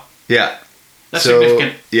 Wow, Yeah. that's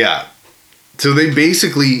significant. Yeah. So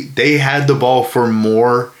they had the ball for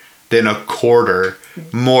more than a quarter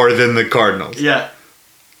more than the Cardinals. Yeah,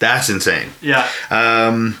 That's insane. yeah,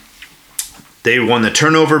 They won the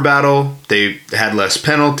turnover battle. They had less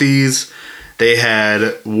penalties. They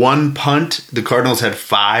had one punt. The Cardinals had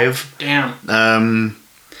 5. damn.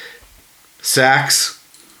 Sacks,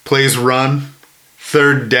 plays run,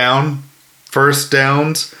 third down, first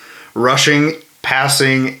downs, rushing,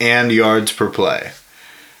 passing, and yards per play.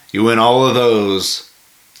 You win all of those,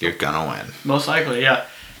 you're gonna win. Most likely, yeah.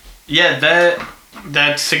 Yeah,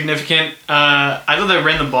 that's significant. I thought they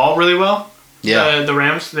ran the ball really well. Yeah. The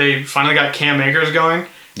Rams, they finally got Cam Akers going.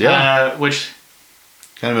 Yeah. Which,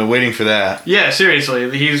 Kind of been waiting for that. yeah,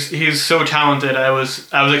 seriously, he's so talented. I was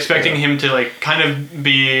expecting him to like kind of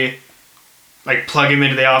be like plug him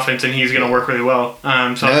into the offense, and he's gonna work really well.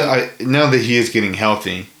 Now that he is getting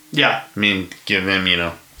healthy, yeah, I mean, give him,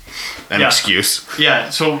 an Yeah. excuse.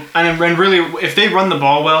 yeah. So and really, if they run the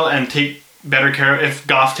ball well and take better care, if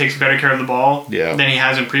Goff takes better care of the ball Yeah. than he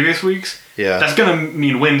has in previous weeks, Yeah. that's gonna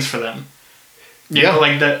mean wins for them. You Yeah. know,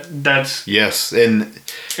 like that's Yes, and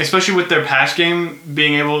especially with their pass game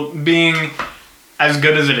being as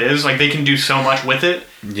good as it is, like they can do so much with it.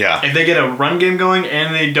 yeah, If they get a run game going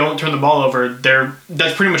and they don't turn the ball over,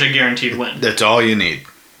 that's pretty much a guaranteed win. that's all you need.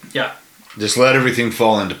 Yeah. Just let everything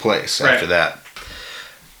fall into place after Right. that.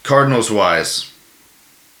 Cardinals wise,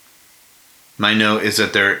 my note is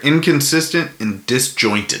that they're inconsistent and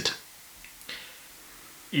disjointed.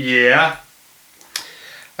 Yeah.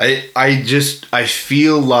 I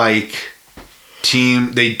feel like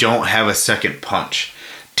they don't have a second punch.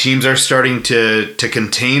 Teams are starting to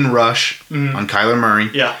contain rush on Kyler Murray.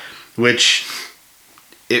 Yeah. Which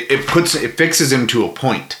it fixes him to a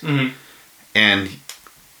point. Mhm. And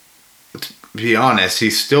to be honest,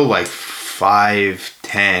 he's still like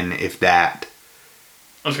 5'10", if that.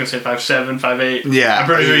 I was gonna say 5'7", 5'8". Yeah, I'm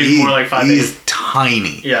pretty sure he's more like 5'8". He's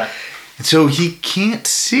tiny. Yeah. So he can't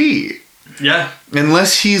see. Yeah.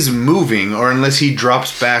 Unless he's moving or unless he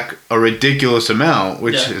drops back a ridiculous amount,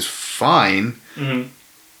 which Yeah. is fine, Mhm.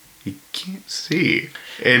 he can't see.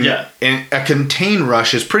 And, Yeah. and a contain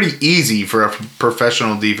rush is pretty easy for a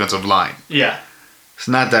professional defensive line. Yeah. It's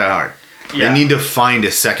not that hard. Yeah. They need to find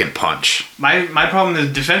a second punch. My problem is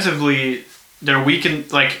defensively, they're weak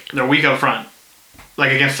up front,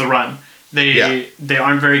 like against the run. They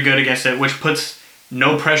aren't very good against it, which puts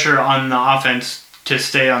no pressure on the offense to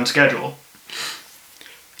stay on schedule.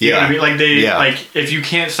 You know what I mean? Like if you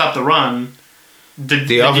can't stop the run,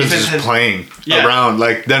 the offense defense is playing Yeah. around.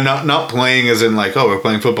 Like they're not playing as in like, oh, we're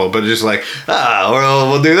playing football, but just like,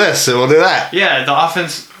 we'll do this and we'll do that. Yeah, the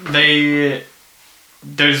offense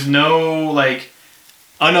there's no like,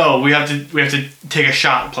 oh no, we have to take a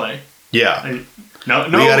shot play. Yeah. Like, no,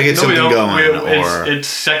 We gotta get something don't. going, It's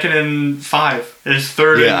 2nd and 5. It's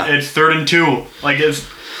third. Yeah. It's 3rd and 2. Like it's,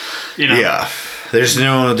 Yeah. There's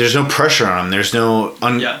no pressure on them. There's no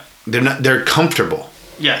they're comfortable.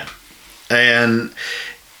 Yeah. And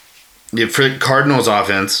for the Cardinals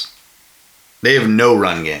offense, they have no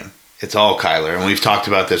run game. It's all Kyler, and we've talked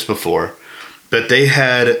about this before. But they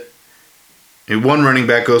had one running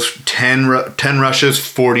back goes 10 rushes,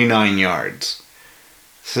 49 yards.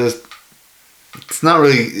 So it's not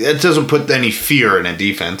really. It doesn't put any fear in a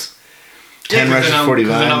defense. 10 rushes,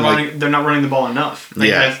 49. They're not running the ball enough.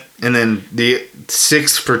 And then the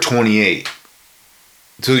 6 for 28.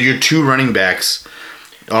 So your 2 running backs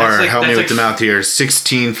are, help me with the mouth here,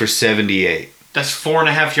 16 for 78. That's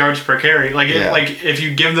 4.5 yards per carry. If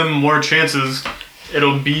you give them more chances,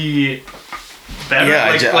 it'll be better.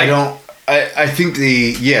 Yeah, I think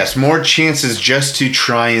more chances just to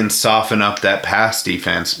try and soften up that pass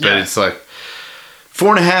defense, but it's like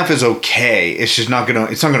 4.5 is okay. It's just not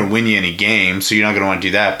gonna win you any games, so you're not gonna want to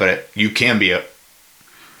do that. But you can be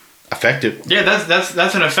effective. Yeah,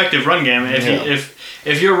 that's an effective run game.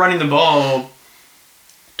 If you're running the ball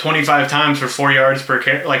 25 times for 4 yards per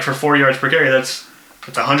carry, that's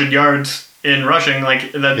 100 yards in rushing.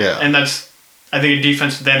 And that's, I think a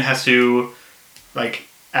defense then has to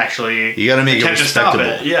actually you got to make it respectable.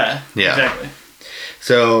 To stop it. Yeah, exactly.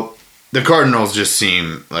 So the Cardinals just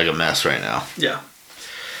seem like a mess right now. Yeah.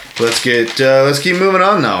 Let's keep moving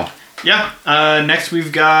on though. Yeah. Next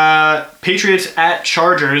we've got Patriots at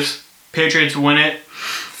Chargers. Patriots win it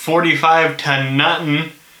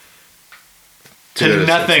 45-0. To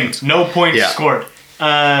nothing. No points scored.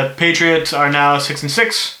 Patriots are now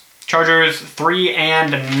 6-6. Chargers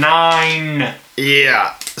 3-9.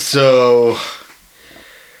 Yeah. So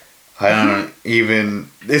I don't even.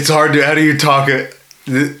 It's hard to. How do you talk it?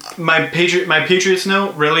 My Patriots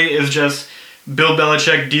note really is just Bill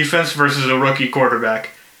Belichick defense versus a rookie quarterback.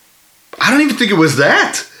 I don't even think it was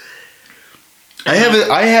that. I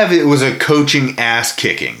have it was a coaching ass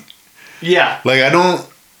kicking. Yeah.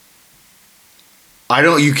 I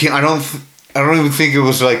don't even think it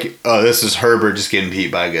was like, oh, this is Herbert just getting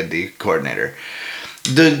beat by a good D coordinator.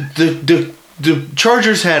 The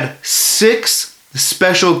Chargers had 6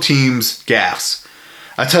 special teams gaffes.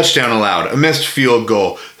 A touchdown allowed, a missed field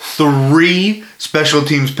goal, 3 special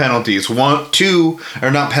teams penalties,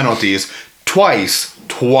 twice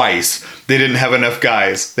they didn't have enough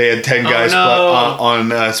guys. They had 10 guys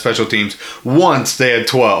on special teams. Once they had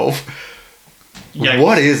 12. Yikes.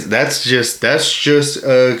 What is that's just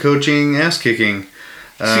coaching ass kicking.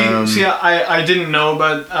 I didn't know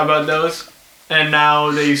about those, and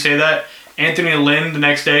now that you say that, Anthony Lynn the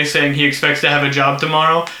next day saying he expects to have a job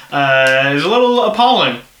tomorrow is a little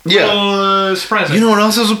appalling. A little surprising. You know what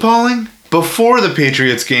else is appalling? Before the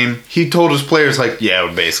Patriots game, he told his players we're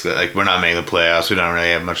basically we're not making the playoffs. We don't really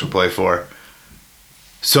have much to play for.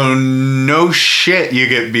 So no shit, you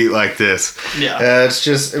get beat like this. Yeah, it's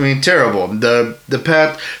just terrible. The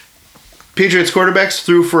Patriots quarterbacks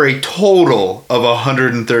threw for a total of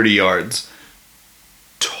 130 yards.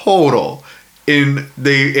 Total. And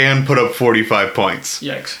put up 45 points.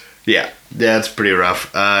 Yikes. Yeah, that's pretty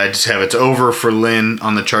rough. I just have it's over for Lynn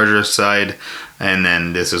on the Chargers side, and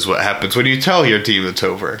then this is what happens when you tell your team it's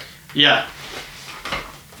over. Yeah.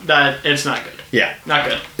 That it's not good. Yeah. Not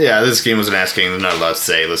good. Yeah, this game was an ass game. There's not a lot to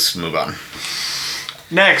say. Let's move on.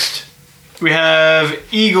 Next, we have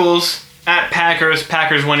Eagles at Packers.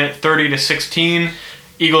 Packers win it 30-16.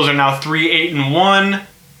 Eagles are now 3-8-1,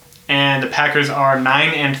 and the Packers are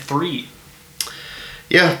 9-3.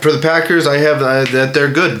 Yeah, for the Packers, I have that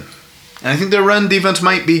they're good. And I think their run defense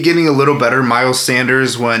might be getting a little better. Miles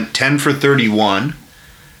Sanders went 10 for 31.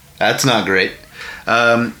 That's not great.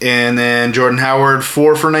 And then Jordan Howard,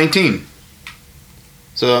 4 for 19.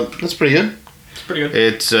 So that's pretty good. It's pretty good.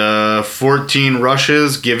 It's 14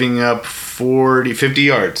 rushes, giving up 50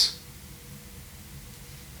 yards.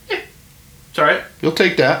 Yeah. It's all right. You'll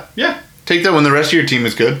take that. Yeah. Take that when the rest of your team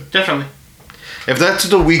is good. Definitely. If that's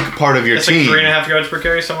the weak part of your team, 3.5 yards per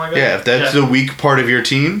carry, something like that. Yeah, if that's the weak part of your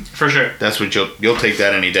team, for sure, that's what you'll take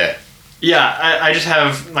that any day. Yeah, I just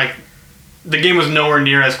have the game was nowhere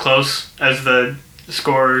near as close as the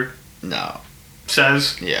score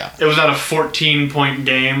says. Yeah, it was not a 14-point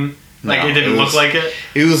game. It didn't look like it.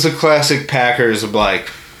 It was a classic Packers of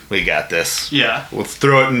we got this. Yeah, we'll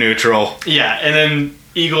throw it in neutral. Yeah, and then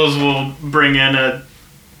Eagles will bring in a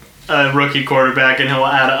rookie quarterback and he'll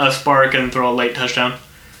add a spark and throw a late touchdown.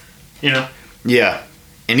 Yeah,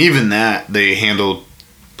 and even that they handled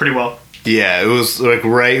pretty well. Yeah, it was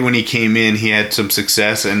right when he came in, he had some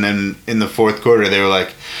success, and then in the fourth quarter they were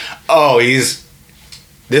like, "Oh, this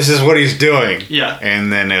is what he's doing." Yeah,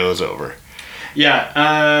 and then it was over.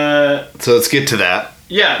 Yeah. So let's get to that.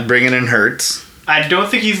 Yeah, bringing in Hurts. I don't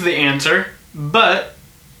think he's the answer, but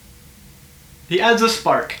he adds a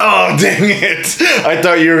spark. Oh, dang it. I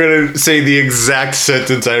thought you were going to say the exact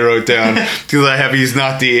sentence I wrote down. Because I have he's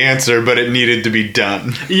not the answer, but it needed to be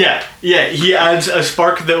done. Yeah. He adds a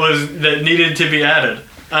spark that needed to be added.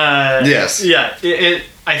 Yes. Yeah.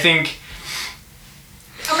 I think.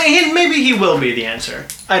 I mean, maybe he will be the answer.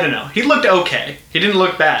 I don't know. He looked okay. He didn't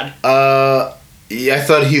look bad. Yeah, I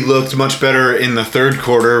thought he looked much better in the third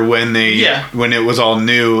quarter when it was all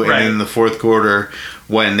new, and in the fourth quarter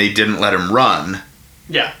when they didn't let him run.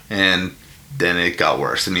 Yeah. And then it got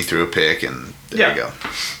worse, and he threw a pick, and there you go.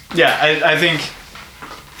 Yeah, I think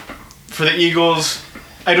for the Eagles,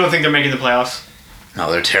 I don't think they're making the playoffs.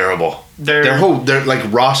 No, they're terrible. Their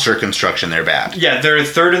like roster construction, they're bad. Yeah, they're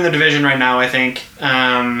third in the division right now, I think.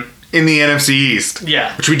 In the NFC East.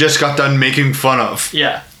 Yeah. Which we just got done making fun of.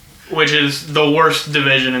 Yeah. Which is the worst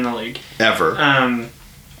division in the league. Ever.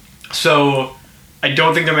 So, I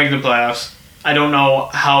don't think they're making the playoffs. I don't know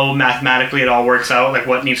how mathematically it all works out, like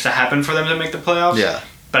what needs to happen for them to make the playoffs. Yeah.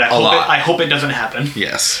 But I hope it doesn't happen.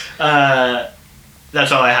 Yes.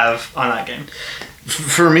 That's all I have on that game.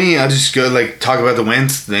 For me, I'll just go talk about the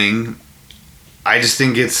Wentz thing. I just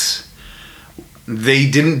think they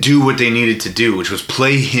didn't do what they needed to do, which was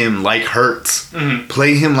play him like Hurts. Mm-hmm.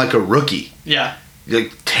 Play him like a rookie. Yeah.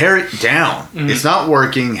 Tear it down. Mm-hmm. It's not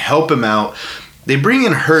working. Help him out. They bring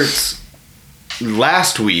in Hurts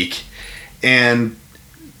last week, and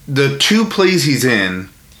the 2 plays he's in,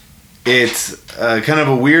 it's kind of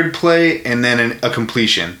a weird play and then a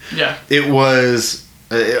completion. Yeah. It was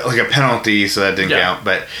like a penalty, so that didn't count.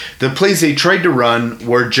 But the plays they tried to run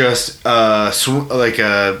were just like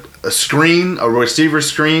a screen, a receiver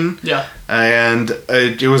screen. Yeah. And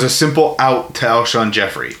it was a simple out to Alshon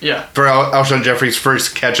Jeffrey. Yeah. For Alshon Jeffrey's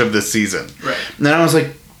first catch of the season. Right. And then I was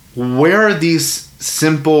like, where are these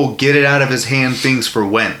simple get it out of his hand things for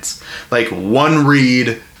Wentz? Like one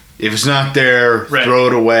read, if it's not there, throw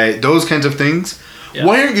it away. Those kinds of things. Yeah.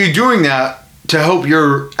 Why aren't you doing that to help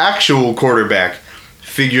your actual quarterback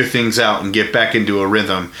figure things out and get back into a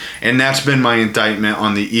rhythm? And that's been my indictment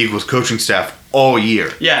on the Eagles coaching staff all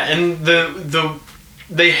year. Yeah, and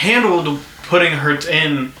they handled putting Hurts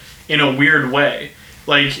in a weird way.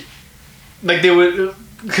 Like they would,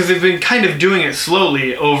 because they've been kind of doing it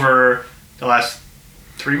slowly over the last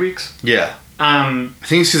 3 weeks. Yeah. I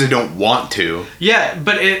think it's because they don't want to. Yeah,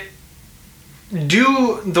 but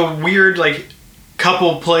do the weird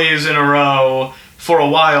couple plays in a row for a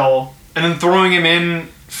while, and then throwing him in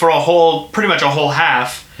for pretty much a whole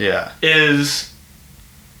half. Yeah. Is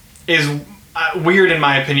weird in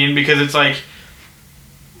my opinion, because it's like,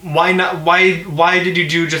 why not? Why did you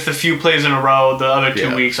do just a few plays in a row the other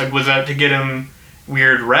 2 weeks? Like, was that to get him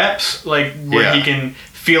weird reps, where he can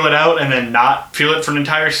feel it out and then not feel it for an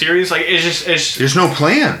entire series? Like, it's there's no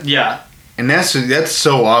plan. Yeah. And that's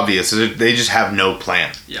so obvious. They just have no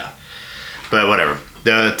plan. Yeah. But whatever.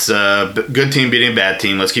 That's a good team beating a bad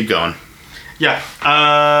team. Let's keep going. Yeah.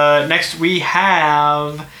 Next we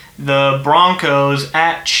have the Broncos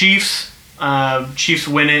at Chiefs. Chiefs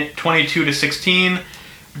win it 22-16.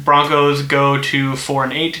 Broncos go to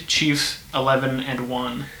 4-8. Chiefs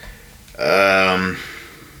 11-1.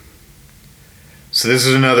 So this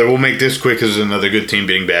is another. We'll make this quick because it's another good team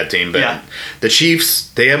beating bad team. But the Chiefs,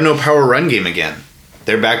 they have no power run game again.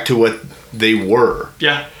 They're back to what they were.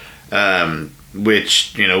 Yeah.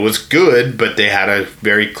 Which was good, but they had a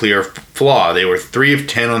very clear flaw. They were 3 of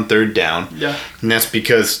 10 on third down. Yeah. And that's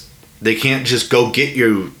because they can't just go get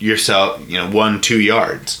yourself 1-2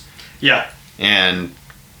 yards. Yeah. And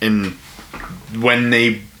when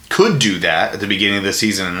they could do that at the beginning of the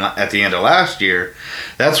season and at the end of last year,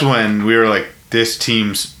 that's when we were like, this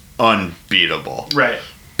team's unbeatable. Right.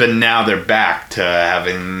 But now they're back to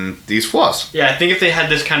having these flaws. Yeah, I think if they had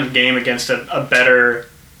this kind of game against a better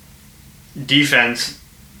defense,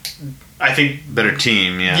 I think... Better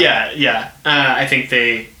team, yeah. Yeah. I think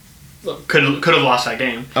they could have lost that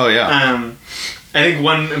game. Oh, yeah. I think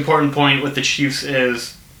one important point with the Chiefs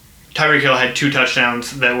is Tyreek Hill had 2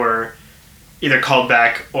 touchdowns that were either called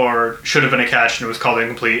back or should have been a catch and it was called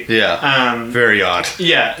incomplete. Yeah. Very odd.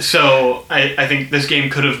 Yeah, so I think this game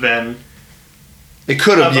could have been... It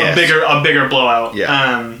could have, a bigger blowout.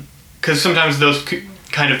 Yeah. Because sometimes those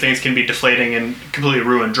kind of things can be deflating and completely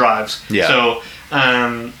ruin drives. Yeah. So,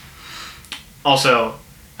 also,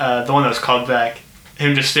 the one that was called back,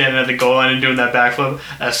 him just standing at the goal line and doing that backflip,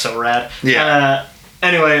 that's so rad. Yeah.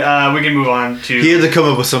 Anyway, we can move on to... He had to come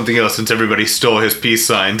up with something else since everybody stole his peace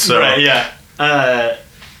sign, so... Right, yeah.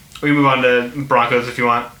 We can move on to Broncos if you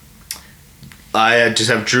want. I just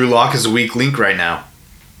have Drew Lock as a weak link right now.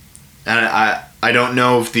 And I don't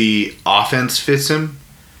know if the offense fits him.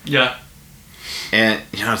 Yeah. And,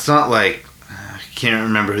 it's not like... I can't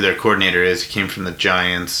remember who their coordinator is. He came from the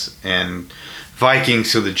Giants and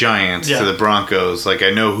Vikings to the Giants to the Broncos. Like, I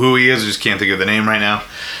know who he is. I just can't think of the name right now.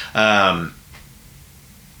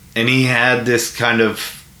 And he had this kind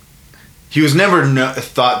of he was never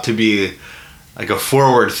thought to be like a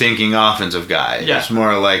forward-thinking offensive guy. Yeah. It's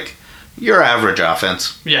more like your average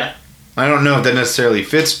offense. Yeah. I don't know if that necessarily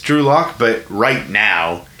fits Drew Lock, but right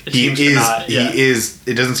now he is.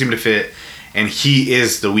 It doesn't seem to fit, and he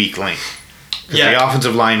is the weak link. Yeah. The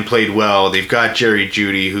offensive line played well. They've got Jerry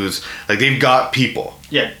Jeudy, who's like they've got people.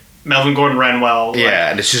 Yeah. Melvin Gordon ran well.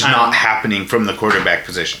 Yeah, and it's just not happening from the quarterback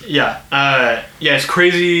position. Yeah. It's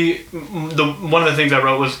crazy. One of the things I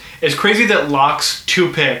wrote was, it's crazy that Lock's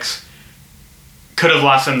 2 picks could have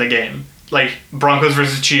lost them the game. Like, Broncos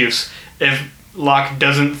versus Chiefs. If Lock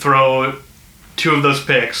doesn't throw 2 of those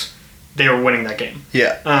picks, they were winning that game.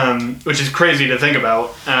 Yeah. Which is crazy to think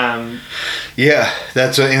about. Yeah,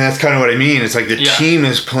 that's kind of what I mean. It's like the team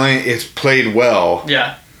is playing. It's played well.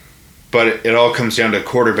 Yeah. But it all comes down to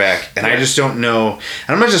quarterback, and I just don't know. And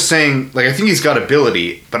I'm not just saying, like, I think he's got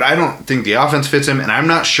ability, but I don't think the offense fits him, and I'm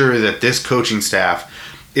not sure that this coaching staff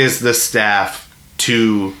is the staff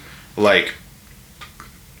to, like,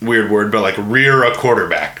 weird word, but, like, rear a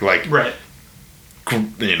quarterback. Like, right.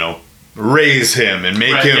 You know, raise him and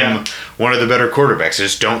make him one of the better quarterbacks. I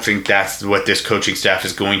just don't think that's what this coaching staff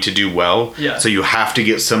is going to do well. Yeah. So you have to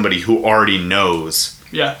get somebody who already knows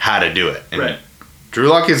how to do it. And Drew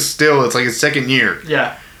Lock is still, it's like his second year.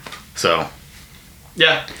 Yeah. So.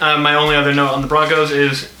 Yeah. My only other note on the Broncos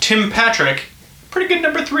is Tim Patrick, pretty good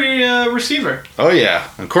number 3 receiver. Oh, yeah.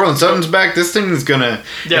 When Courtland Sutton's back, this thing is going to,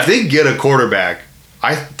 if they get a quarterback,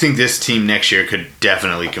 I think this team next year could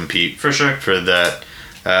definitely compete. For sure. For the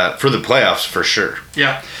playoffs, for sure.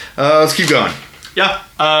 Yeah. Let's keep going.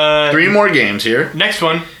 Yeah. 3 more games here. Next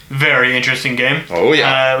one, very interesting game. Oh,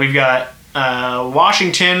 yeah. We've got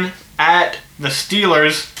Washington at the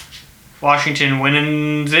Steelers. Washington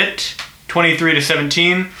wins it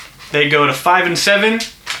 23-17. They go to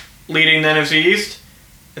 5-7, leading the NFC East,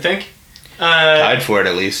 I think. Tied for it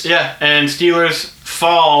at least. Yeah, and Steelers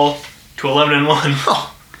fall to 11-1.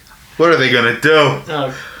 What are they gonna do?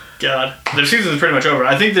 Oh God, their season's pretty much over.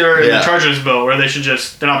 I think they're in the Chargers boat where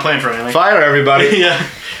they're not playing for anything. Fire everybody.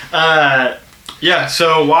 Yeah.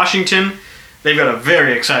 So Washington, they've got a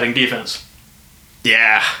very exciting defense.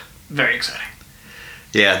 Yeah. Very exciting.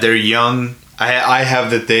 Yeah, they're young. I have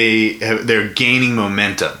that they're gaining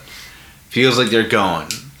momentum. Feels like they're going.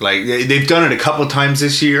 Like they've done it a couple times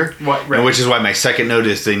this year, which is why my second note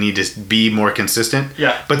is they need to be more consistent.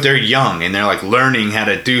 Yeah. But they're young and they're like learning how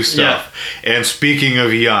to do stuff. Yeah. And speaking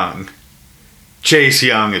of young, Chase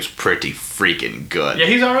Young is pretty freaking good. Yeah,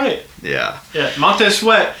 he's all right. Yeah. Yeah, Montez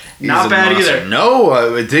Sweat, not bad either.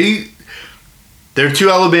 No, they're 2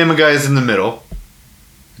 Alabama guys in the middle.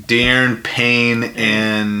 Darren Payne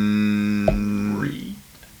and Reed.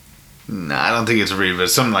 Nah, I don't think it's Reed, but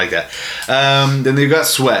something like that. Then they've got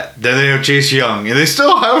Sweat. Then they have Chase Young, and they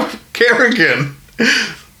still have Kerrigan.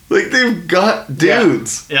 Like they've got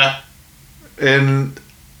dudes. Yeah. And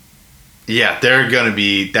they're gonna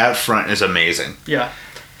be. That front is amazing. Yeah.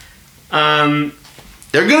 They're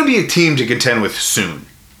gonna be a team to contend with soon,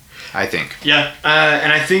 I think. Yeah,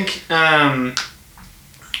 and I think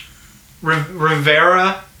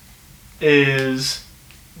Rivera is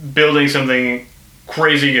building something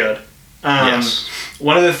crazy good. Yes.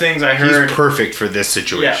 One of the things I heard... He's perfect for this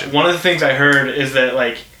situation. Yeah, one of the things I heard is that,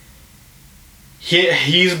 like,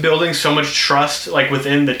 he's building so much trust, like,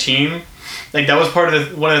 within the team. Like, that was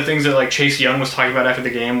one of the things that, like, Chase Young was talking about after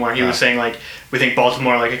the game, where he was saying, like, we think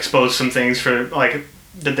Baltimore, like, exposed some things for, like,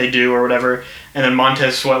 that they do or whatever. And then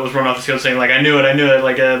Montez Sweat was running off the field saying, like, I knew it,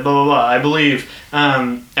 like, blah, blah, blah, I believe.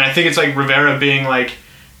 And I think it's, like, Rivera being, like,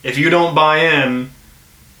 if you don't buy in,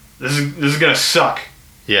 this is going to suck.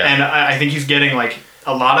 Yeah. And I think he's getting, like,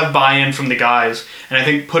 a lot of buy-in from the guys. And I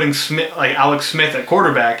think putting Alex Smith at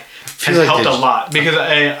quarterback has helped a lot. Because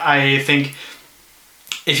I think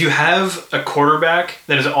if you have a quarterback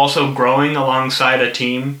that is also growing alongside a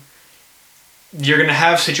team, you're going to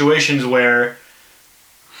have situations where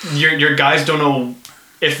your guys don't know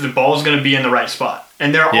if the ball's going to be in the right spot.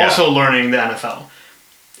 And they're also learning the NFL.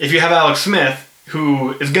 If you have Alex Smith,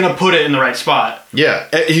 who is going to put it in the right spot. Yeah,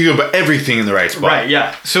 he's going to put everything in the right spot. Right,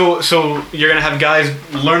 yeah. So you're going to have guys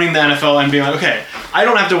learning the NFL and being like, okay, I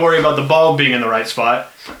don't have to worry about the ball being in the right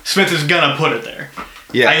spot. Smith is going to put it there.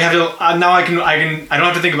 Yeah. I have to now I don't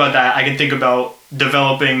have to think about that. I can think about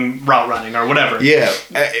developing route running or whatever. Yeah.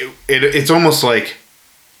 It's almost like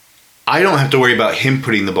I don't have to worry about him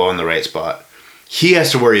putting the ball in the right spot. He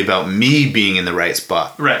has to worry about me being in the right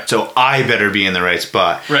spot. Right. So I better be in the right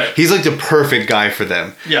spot. Right. He's like the perfect guy for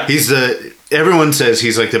them. Yeah. Everyone says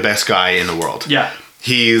he's like the best guy in the world. Yeah.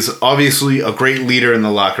 He's obviously a great leader in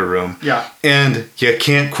the locker room. Yeah. And you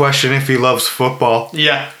can't question if he loves football.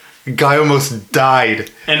 Yeah. Guy almost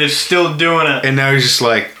died. And is still doing it. And now he's just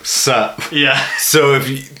like, sup. Yeah. So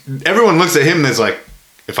everyone looks at him and is like,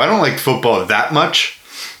 if I don't like football that much,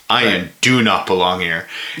 I do not belong here.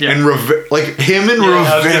 Yeah. And like him and Rivera.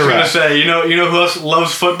 I was just gonna say, you know who else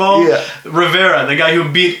loves football? Yeah. Rivera, the guy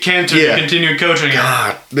who beat Cantor to continue coaching.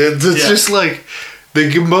 God, it's just like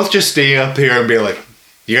they can both just stay up here and be like,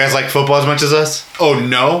 "You guys like football as much as us? Oh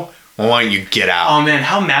no, well, why don't you get out?" Oh man,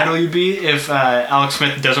 how mad will you be if Alex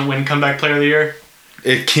Smith doesn't win Comeback Player of the Year?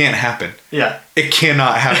 It can't happen. Yeah, it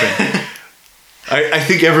cannot happen. I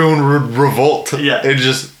think everyone would revolt. Yeah, it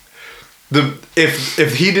just.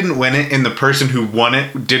 If he didn't win it and the person who won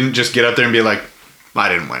it didn't just get up there and be like, I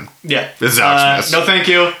didn't win. Yeah. This is Alex Smith. No, thank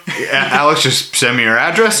you. Alex, just send me your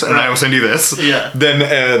address and I will send you this. Yeah. Then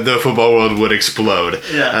the football world would explode.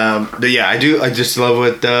 Yeah. But yeah, I just love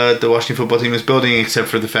what the Washington football team is building, except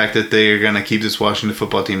for the fact that they're going to keep this Washington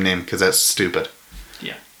football team name because that's stupid.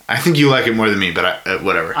 Yeah. I think you like it more than me, but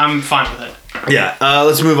whatever. I'm fine with it. Yeah.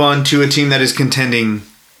 Let's move on to a team that is contending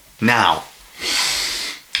now.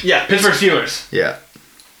 Yeah, Pittsburgh Steelers. Yeah.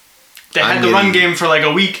 They had the run game for like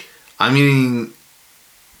a week. I need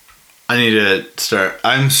to start.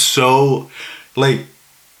 I'm so, like,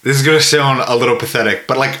 this is going to sound a little pathetic,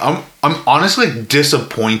 but like, I'm honestly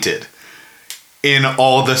disappointed in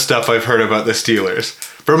all the stuff I've heard about the Steelers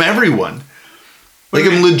from everyone. Like,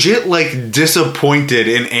 I'm legit, like, disappointed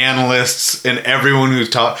in analysts and everyone who's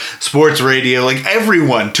taught sports radio, like,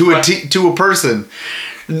 everyone to a person.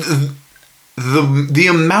 The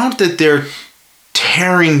amount that they're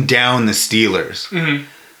tearing down the Steelers. Mm-hmm.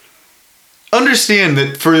 Understand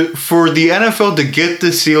that for the NFL to get the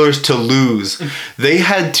Steelers to lose, they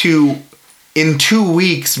had to, in 2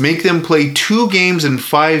 weeks, make them play 2 games in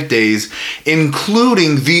 5 days,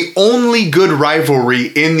 including the only good rivalry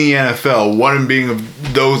in the NFL, one being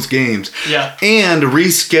of those games. Yeah. And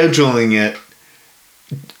rescheduling it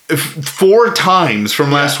 4 times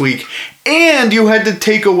from last week. And you had to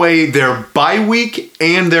take away their bye week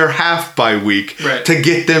and their half bye week to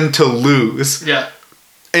get them to lose. Yeah.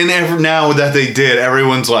 And now that they did,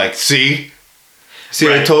 everyone's like, see,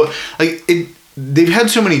 I told, like, they've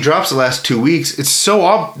had so many drops the last 2 weeks. It's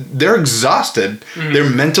so they're exhausted. Mm-hmm. They're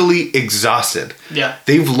mentally exhausted. Yeah.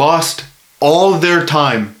 They've lost all of their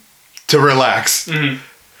time to relax. Mm-hmm.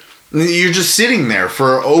 You're just sitting there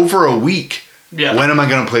for over a week. Yeah. When am I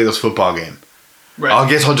going to play this football game? Right. I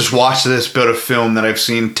guess I'll just watch this bit of film that I've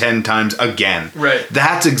seen 10 times again. Right.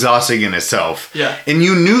 That's exhausting in itself. Yeah. And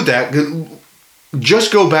you knew that.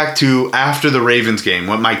 Just go back to after the Ravens game,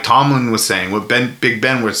 what Mike Tomlin was saying, what Big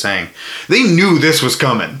Ben was saying. They knew this was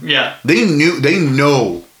coming. Yeah. They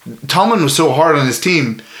know. Tomlin was so hard on his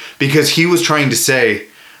team because he was trying to say,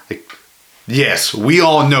 like, yes, we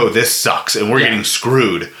all know this sucks and we're getting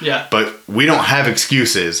screwed. Yeah. But we don't have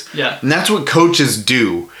excuses. Yeah. And that's what coaches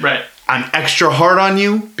do. Right. I'm extra hard on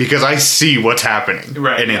you because I see what's happening.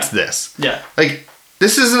 Right. And it's this. Yeah. Like,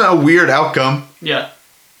 this isn't a weird outcome. Yeah.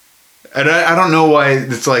 And I don't know why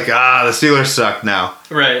it's like, the Steelers suck now.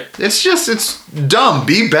 Right. It's dumb.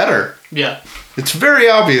 Be better. Yeah. It's very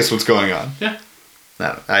obvious what's going on. Yeah.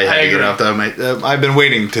 I had to get off that. I've been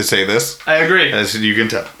waiting to say this. I agree. As you can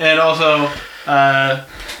tell. And also,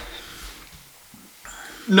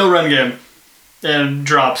 no run game. And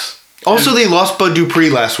drops. Also, they lost Bud Dupree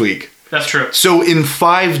last week. That's true. So in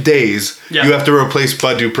 5 days, you have to replace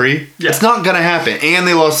Bud Dupree? Yeah. It's not going to happen. And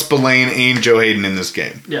they lost Spillane and Joe Hayden in this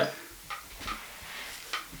game. Yeah.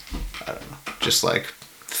 I don't know. Just like,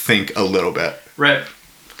 think a little bit. Right.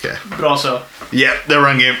 Okay. But also... Yeah, their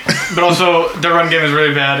run game. But also, their run game is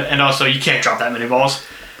really bad. And also, you can't drop that many balls.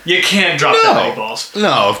 You can't drop that many balls.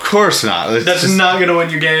 No, of course not. That's just not going to win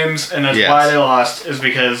you games. And that's why they lost. Is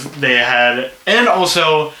because they had... And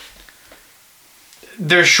also...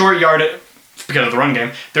 Their short yardage, because of the run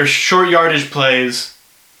game, their short yardage plays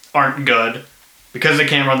aren't good because they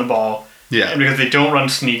can't run the ball. Yeah. And because they don't run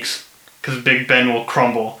sneaks because Big Ben will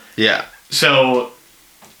crumble. Yeah. So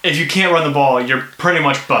if you can't run the ball, you're pretty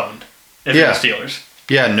much boned if you're the Steelers.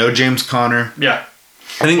 Yeah, no James Conner. Yeah.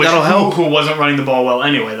 I think that'll help. Who wasn't running the ball well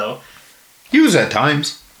anyway, though. He was at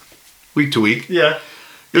times. Week to week. Yeah.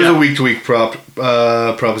 It was a week-to-week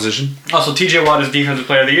proposition. Also, TJ Watt is Defensive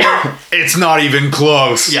Player of the Year. It's not even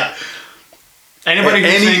close. Yeah. Anybody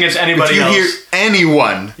who's saying it's anybody else. If you hear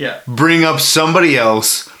anyone bring up somebody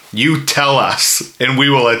else, you tell us, and we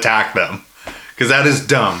will attack them. Because that is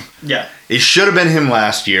dumb. Yeah. It should have been him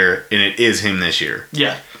last year, and it is him this year.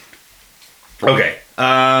 Yeah. Okay.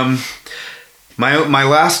 My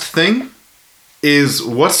last thing is,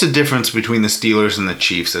 what's the difference between the Steelers and the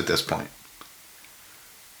Chiefs at this point?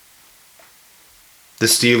 The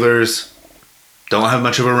Steelers don't have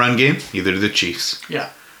much of a run game. Neither do the Chiefs.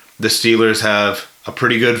 Yeah. The Steelers have a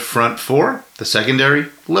pretty good front four. The secondary,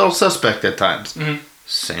 a little suspect at times. Mm-hmm.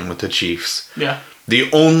 Same with the Chiefs. Yeah.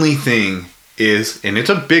 The only thing is, and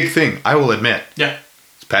it's a big thing, I will admit. Yeah.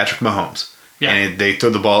 It's Patrick Mahomes. Yeah. And they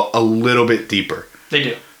throw the ball a little bit deeper. They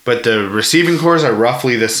do. But the receiving cores are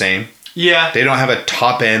roughly the same. Yeah. They don't have a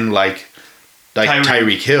top end like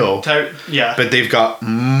Tyreek Hill. Yeah. But they've got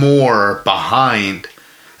more behind.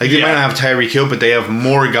 Like, they might not have Tyreek Hill, but they have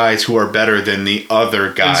more guys who are better than the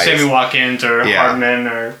other guys. And Sammy Watkins or Hardman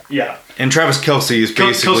or... Yeah. And Travis Kelce is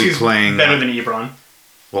basically Kelsey's playing... better than Ebron.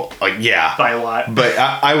 Well, yeah. By a lot. But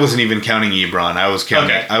I wasn't even counting Ebron. I was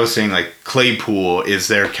counting... Okay. I was saying, like, Claypool is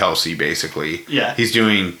their Kelce, basically. Yeah. He's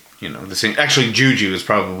doing... the same. Actually, Juju is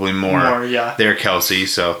probably more their Kelce.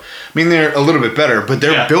 So, I mean, they're a little bit better, but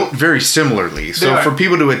they're built very similarly. So, for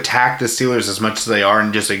people to attack the Steelers as much as they are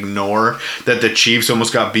and just ignore that the Chiefs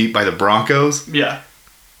almost got beat by the Broncos. Yeah.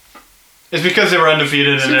 It's because they were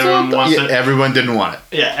undefeated and everyone wants it. Everyone didn't want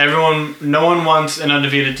it. Yeah, no one wants an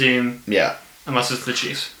undefeated team. Yeah. Unless it's the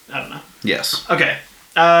Chiefs. I don't know. Yes. Okay.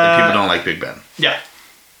 People don't like Big Ben. Yeah.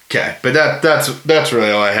 Okay, but that's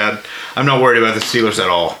really all I had. I'm not worried about the Steelers at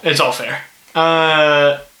all. It's all fair.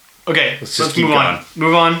 Okay, let's keep move on.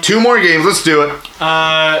 Move on. 2 more games. Let's do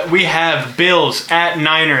it. We have Bills at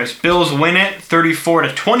Niners. Bills win it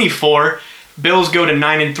 34-24. Bills go to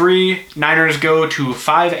 9-3. Niners go to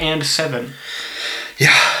 5-7.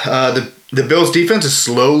 Yeah, the Bills defense is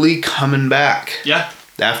slowly coming back. Yeah.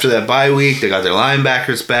 After that bye week, they got their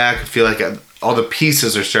linebackers back. I feel like all the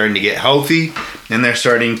pieces are starting to get healthy, and they're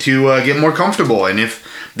starting to get more comfortable. And if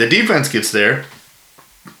the defense gets there,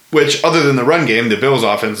 which other than the run game, the Bills'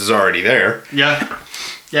 offense is already there. Yeah.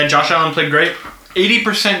 Yeah, Josh Allen played great.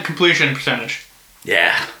 80% completion percentage.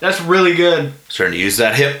 Yeah. That's really good. Starting to use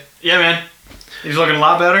that hip. Yeah, man. He's looking a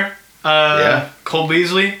lot better. Cole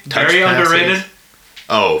Beasley, very underrated.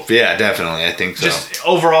 Oh, yeah, definitely. I think so. Just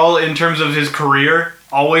overall, in terms of his career,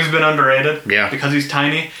 always been underrated. Yeah. Because he's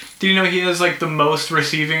tiny. Do you know he has like the most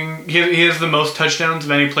receiving? He has the most touchdowns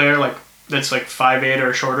of any player that's like 5'8"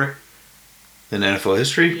 or shorter. In NFL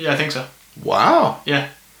history? Yeah, I think so. Wow. Yeah.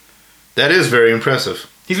 That is very impressive.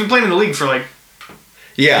 He's been playing in the league for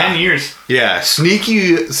 10 years. Yeah,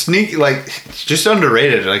 sneaky, like just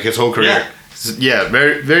underrated like his whole career. Yeah,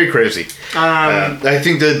 very, very crazy. I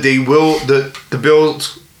think that they will. The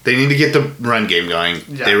Bills. They need to get the run game going.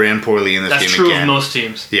 Yeah. They ran poorly in this game again. That's true of most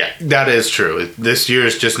teams. Yeah, that is true. This year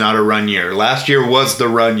is just not a run year. Last year was the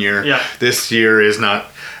run year. Yeah. This year is not.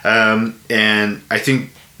 And I think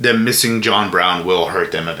them missing John Brown will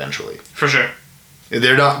hurt them eventually. For sure.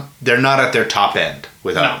 They're not at their top end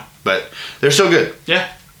without him, but they're still good.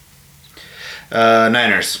 Yeah.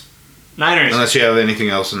 Niners. Niners. Unless you have anything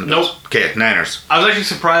else in the Bills. Nope. Okay, Niners. I was actually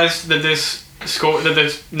surprised that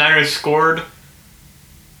the Niners scored.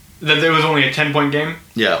 That there was only a 10-point game.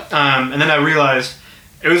 Yeah. And then I realized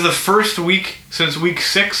it was the first week since week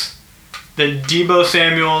 6 that Deebo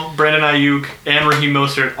Samuel, Brandon Ayuk, and Raheem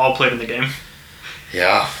Mostert all played in the game.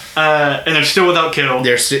 Yeah. And they're still without Kittle. And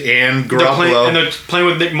Garoppolo. They're playing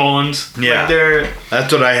with Nick Mullins. Yeah.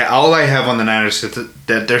 That's what all I have on the Niners is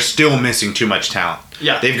that they're still missing too much talent.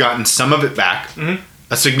 Yeah. They've gotten some of it back. Mm-hmm.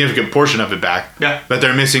 A significant portion of it back. Yeah. But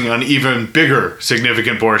they're missing an even bigger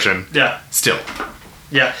significant portion. Yeah. Still.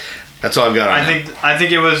 Yeah. That's all I've got on that. I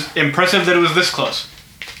think it was impressive that it was this close.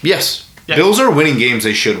 Yes. Yeah. Bills are winning games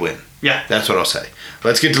they should win. Yeah. That's what I'll say.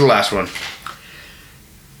 Let's get to the last one.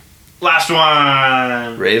 Last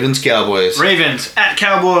one. Ravens, Cowboys. Ravens at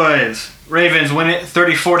Cowboys. Ravens win it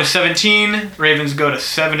 34-17. Ravens go to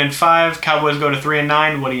 7-5. Cowboys go to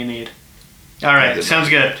 3-9. What do you need? All right. Sounds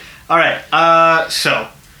good. All right. So.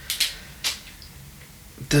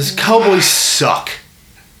 Does Cowboys suck?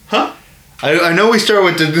 Huh? I know we start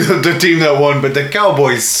with the team that won, but the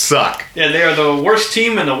Cowboys suck. Yeah, they are the worst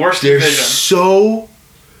team in the worst division. They're so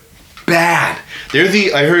bad.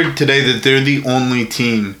 I heard today that they're the only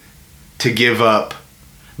team to give up.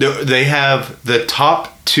 They have the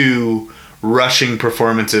top 2 rushing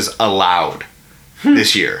performances allowed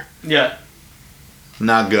this year. Yeah.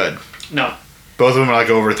 Not good. No. Both of them are like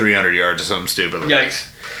over 300 yards or something stupid. Yikes.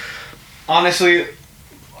 Honestly,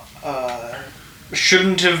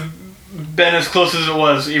 shouldn't have been as close as it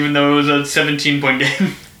was, even though it was a 17-point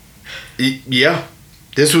game. Yeah.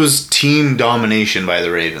 This was team domination by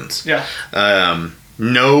the Ravens. Yeah.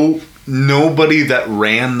 Nobody that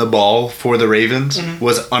ran the ball for the Ravens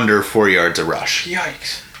was under 4 yards a rush.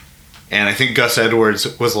 Yikes. And I think Gus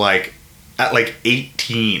Edwards was at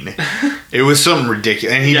 18. It was something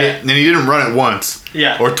ridiculous. And he didn't run it once.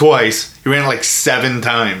 Yeah. Or twice. He ran it 7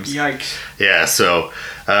 times. Yikes. Yeah, so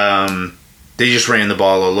they just ran the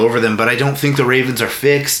ball all over them. But I don't think the Ravens are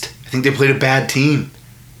fixed. I think they played a bad team.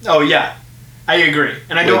 Oh yeah, I agree,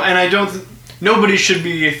 and I don't. Nobody should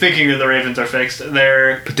be thinking that the Ravens are fixed.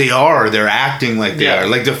 But they are. They're acting like they are.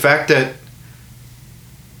 Like the fact that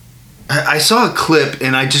I saw a clip,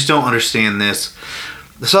 and I just don't understand this.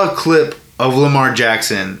 I saw a clip of Lamar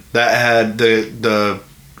Jackson that had the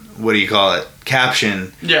what do you call it?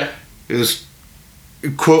 Caption. Yeah. It was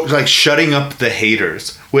quote like shutting up the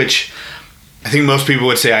haters, which I think most people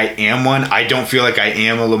would say I am one. I don't feel like I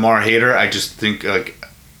am a Lamar hater. I just think like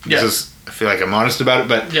I feel like I'm honest about it,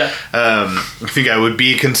 but I think I would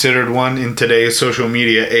be considered one in today's social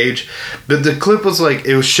media age. But the clip was like,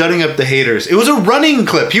 it was shutting up the haters. It was a running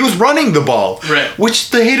clip. He was running the ball, right?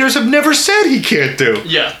 Which the haters have never said he can't do.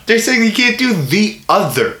 Yeah, they're saying he can't do the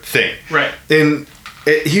other thing, right? And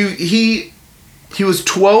he was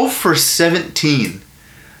 12 for 17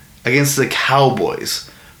 against the Cowboys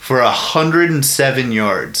for 107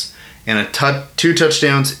 yards and 2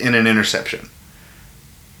 touchdowns and an interception.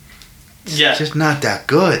 Yeah. It's just not that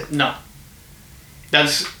good. No.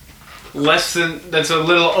 That's a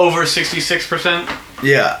little over 66%.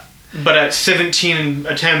 Yeah. But at 17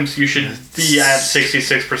 attempts, you should be at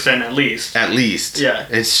 66% at least. At least. Yeah.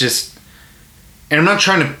 It's just... And I'm not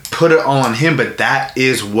trying to put it all on him, but that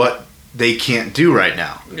is what they can't do right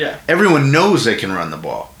now. Yeah. Everyone knows they can run the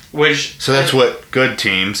ball. So that's what good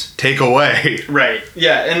teams take away. Right.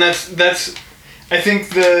 Yeah, and that's I think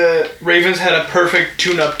the Ravens had a perfect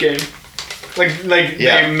tune-up game. Like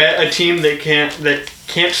they met a team that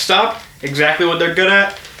can't stop exactly what they're good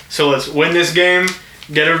at. So let's win this game,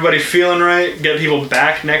 get everybody feeling right, get people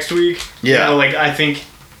back next week. Yeah. I think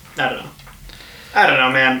I don't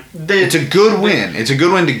know, man. It's a good win. It's a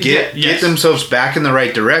good win to get themselves back in the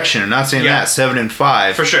right direction. I'm not saying that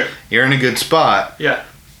 7-5 for sure. You're in a good spot. Yeah.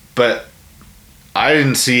 But I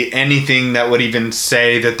didn't see anything that would even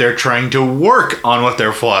say that they're trying to work on what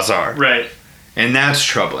their flaws are. Right. And that's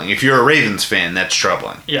troubling. If you're a Ravens fan, that's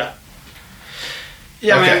troubling. Yeah.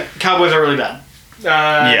 Yeah, okay. Man, Cowboys are really bad.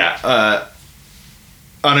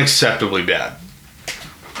 Unacceptably bad.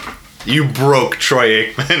 You broke Troy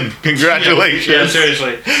Aikman. Congratulations. Yeah,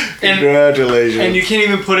 seriously. Congratulations. And you can't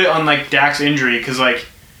even put it on, like, Dak's injury, because, like...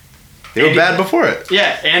 They were bad before it.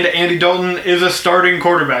 Yeah, and Andy Dalton is a starting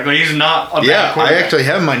quarterback. Like, he's not a bad quarterback. I actually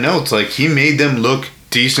have in my notes, like, he made them look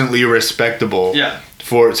decently respectable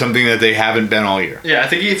for something that they haven't been all year. Yeah, I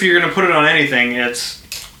think if you're going to put it on anything, it's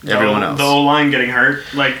everyone else. The O-line getting hurt.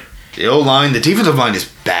 Like the O-line, the defensive line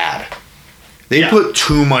is bad. They put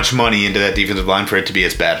too much money into that defensive line for it to be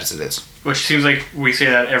as bad as it is. Which seems like we say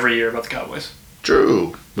that every year about the Cowboys.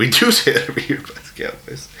 True. We do say that every year about the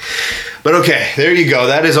Cowboys. But okay, there you go.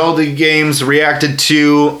 That is all the games reacted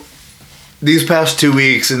to. These past 2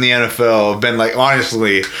 weeks in the NFL have been like,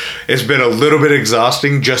 honestly, it's been a little bit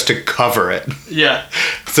exhausting just to cover it. Yeah.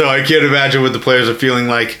 So I can't imagine what the players are feeling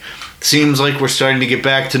like. Seems like we're starting to get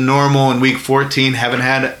back to normal in week 14. Haven't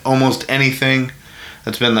had almost anything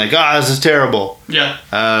that's been like, this is terrible. Yeah.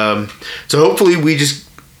 So hopefully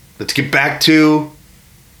let's get back to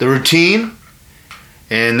the routine.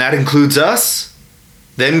 And that includes us.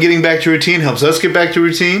 Them getting back to routine helps us get back to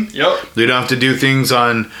routine. Yep. We don't have to do things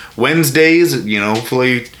on Wednesdays.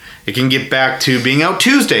 Hopefully it can get back to being out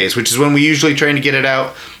Tuesdays, which is when we usually try to get it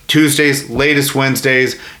out. Tuesdays, latest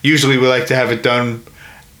Wednesdays. Usually we like to have it done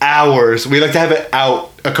hours. We like to have it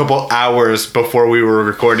out a couple hours before we were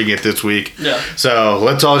recording it this week. Yeah. So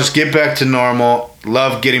let's all just get back to normal.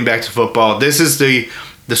 Love getting back to football. This is the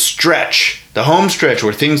stretch, the home stretch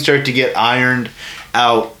where things start to get ironed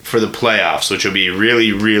out for the playoffs, which will be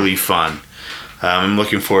really, really fun. I'm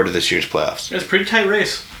looking forward to this year's playoffs. It's a pretty tight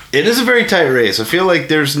race. It is a very tight race. I feel like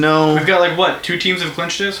there's no... We've got, like, what, 2 teams have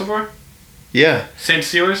clinched it so far? Yeah.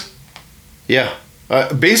 Saints, Steelers? Yeah.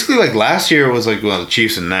 Basically, like, last year was, like, the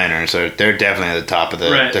Chiefs and Niners, so they're definitely at the top of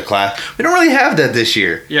the class. We don't really have that this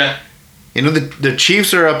year. Yeah. The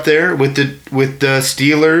Chiefs are up there with the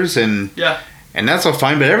Steelers, and... Yeah. And that's all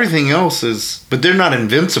fine, but everything else is... But they're not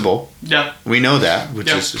invincible. Yeah. We know that, which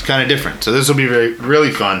is kind of different. So this will be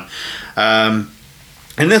really fun. And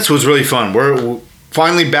this was really fun. We're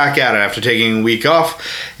finally back at it after taking a week off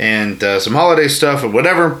and some holiday stuff or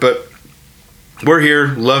whatever, but we're here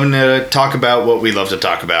loving to talk about what we love to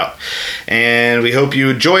talk about. And we hope you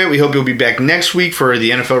enjoy it. We hope you'll be back next week for the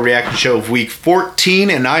NFL Reaction Show of Week 14.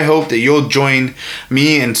 And I hope that you'll join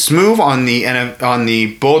me and Smoove on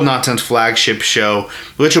the Bold Nonsense flagship show,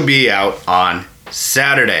 which will be out on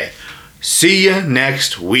Saturday. See you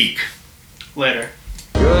next week. Later.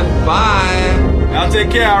 Goodbye. Y'all take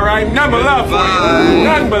care, all right? Nothing but love for you.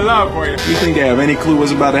 Nothing but love for you. You think they have any clue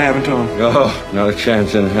what's about to happen to them? Oh, not a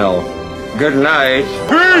chance in hell. Good night.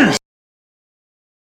 Peace!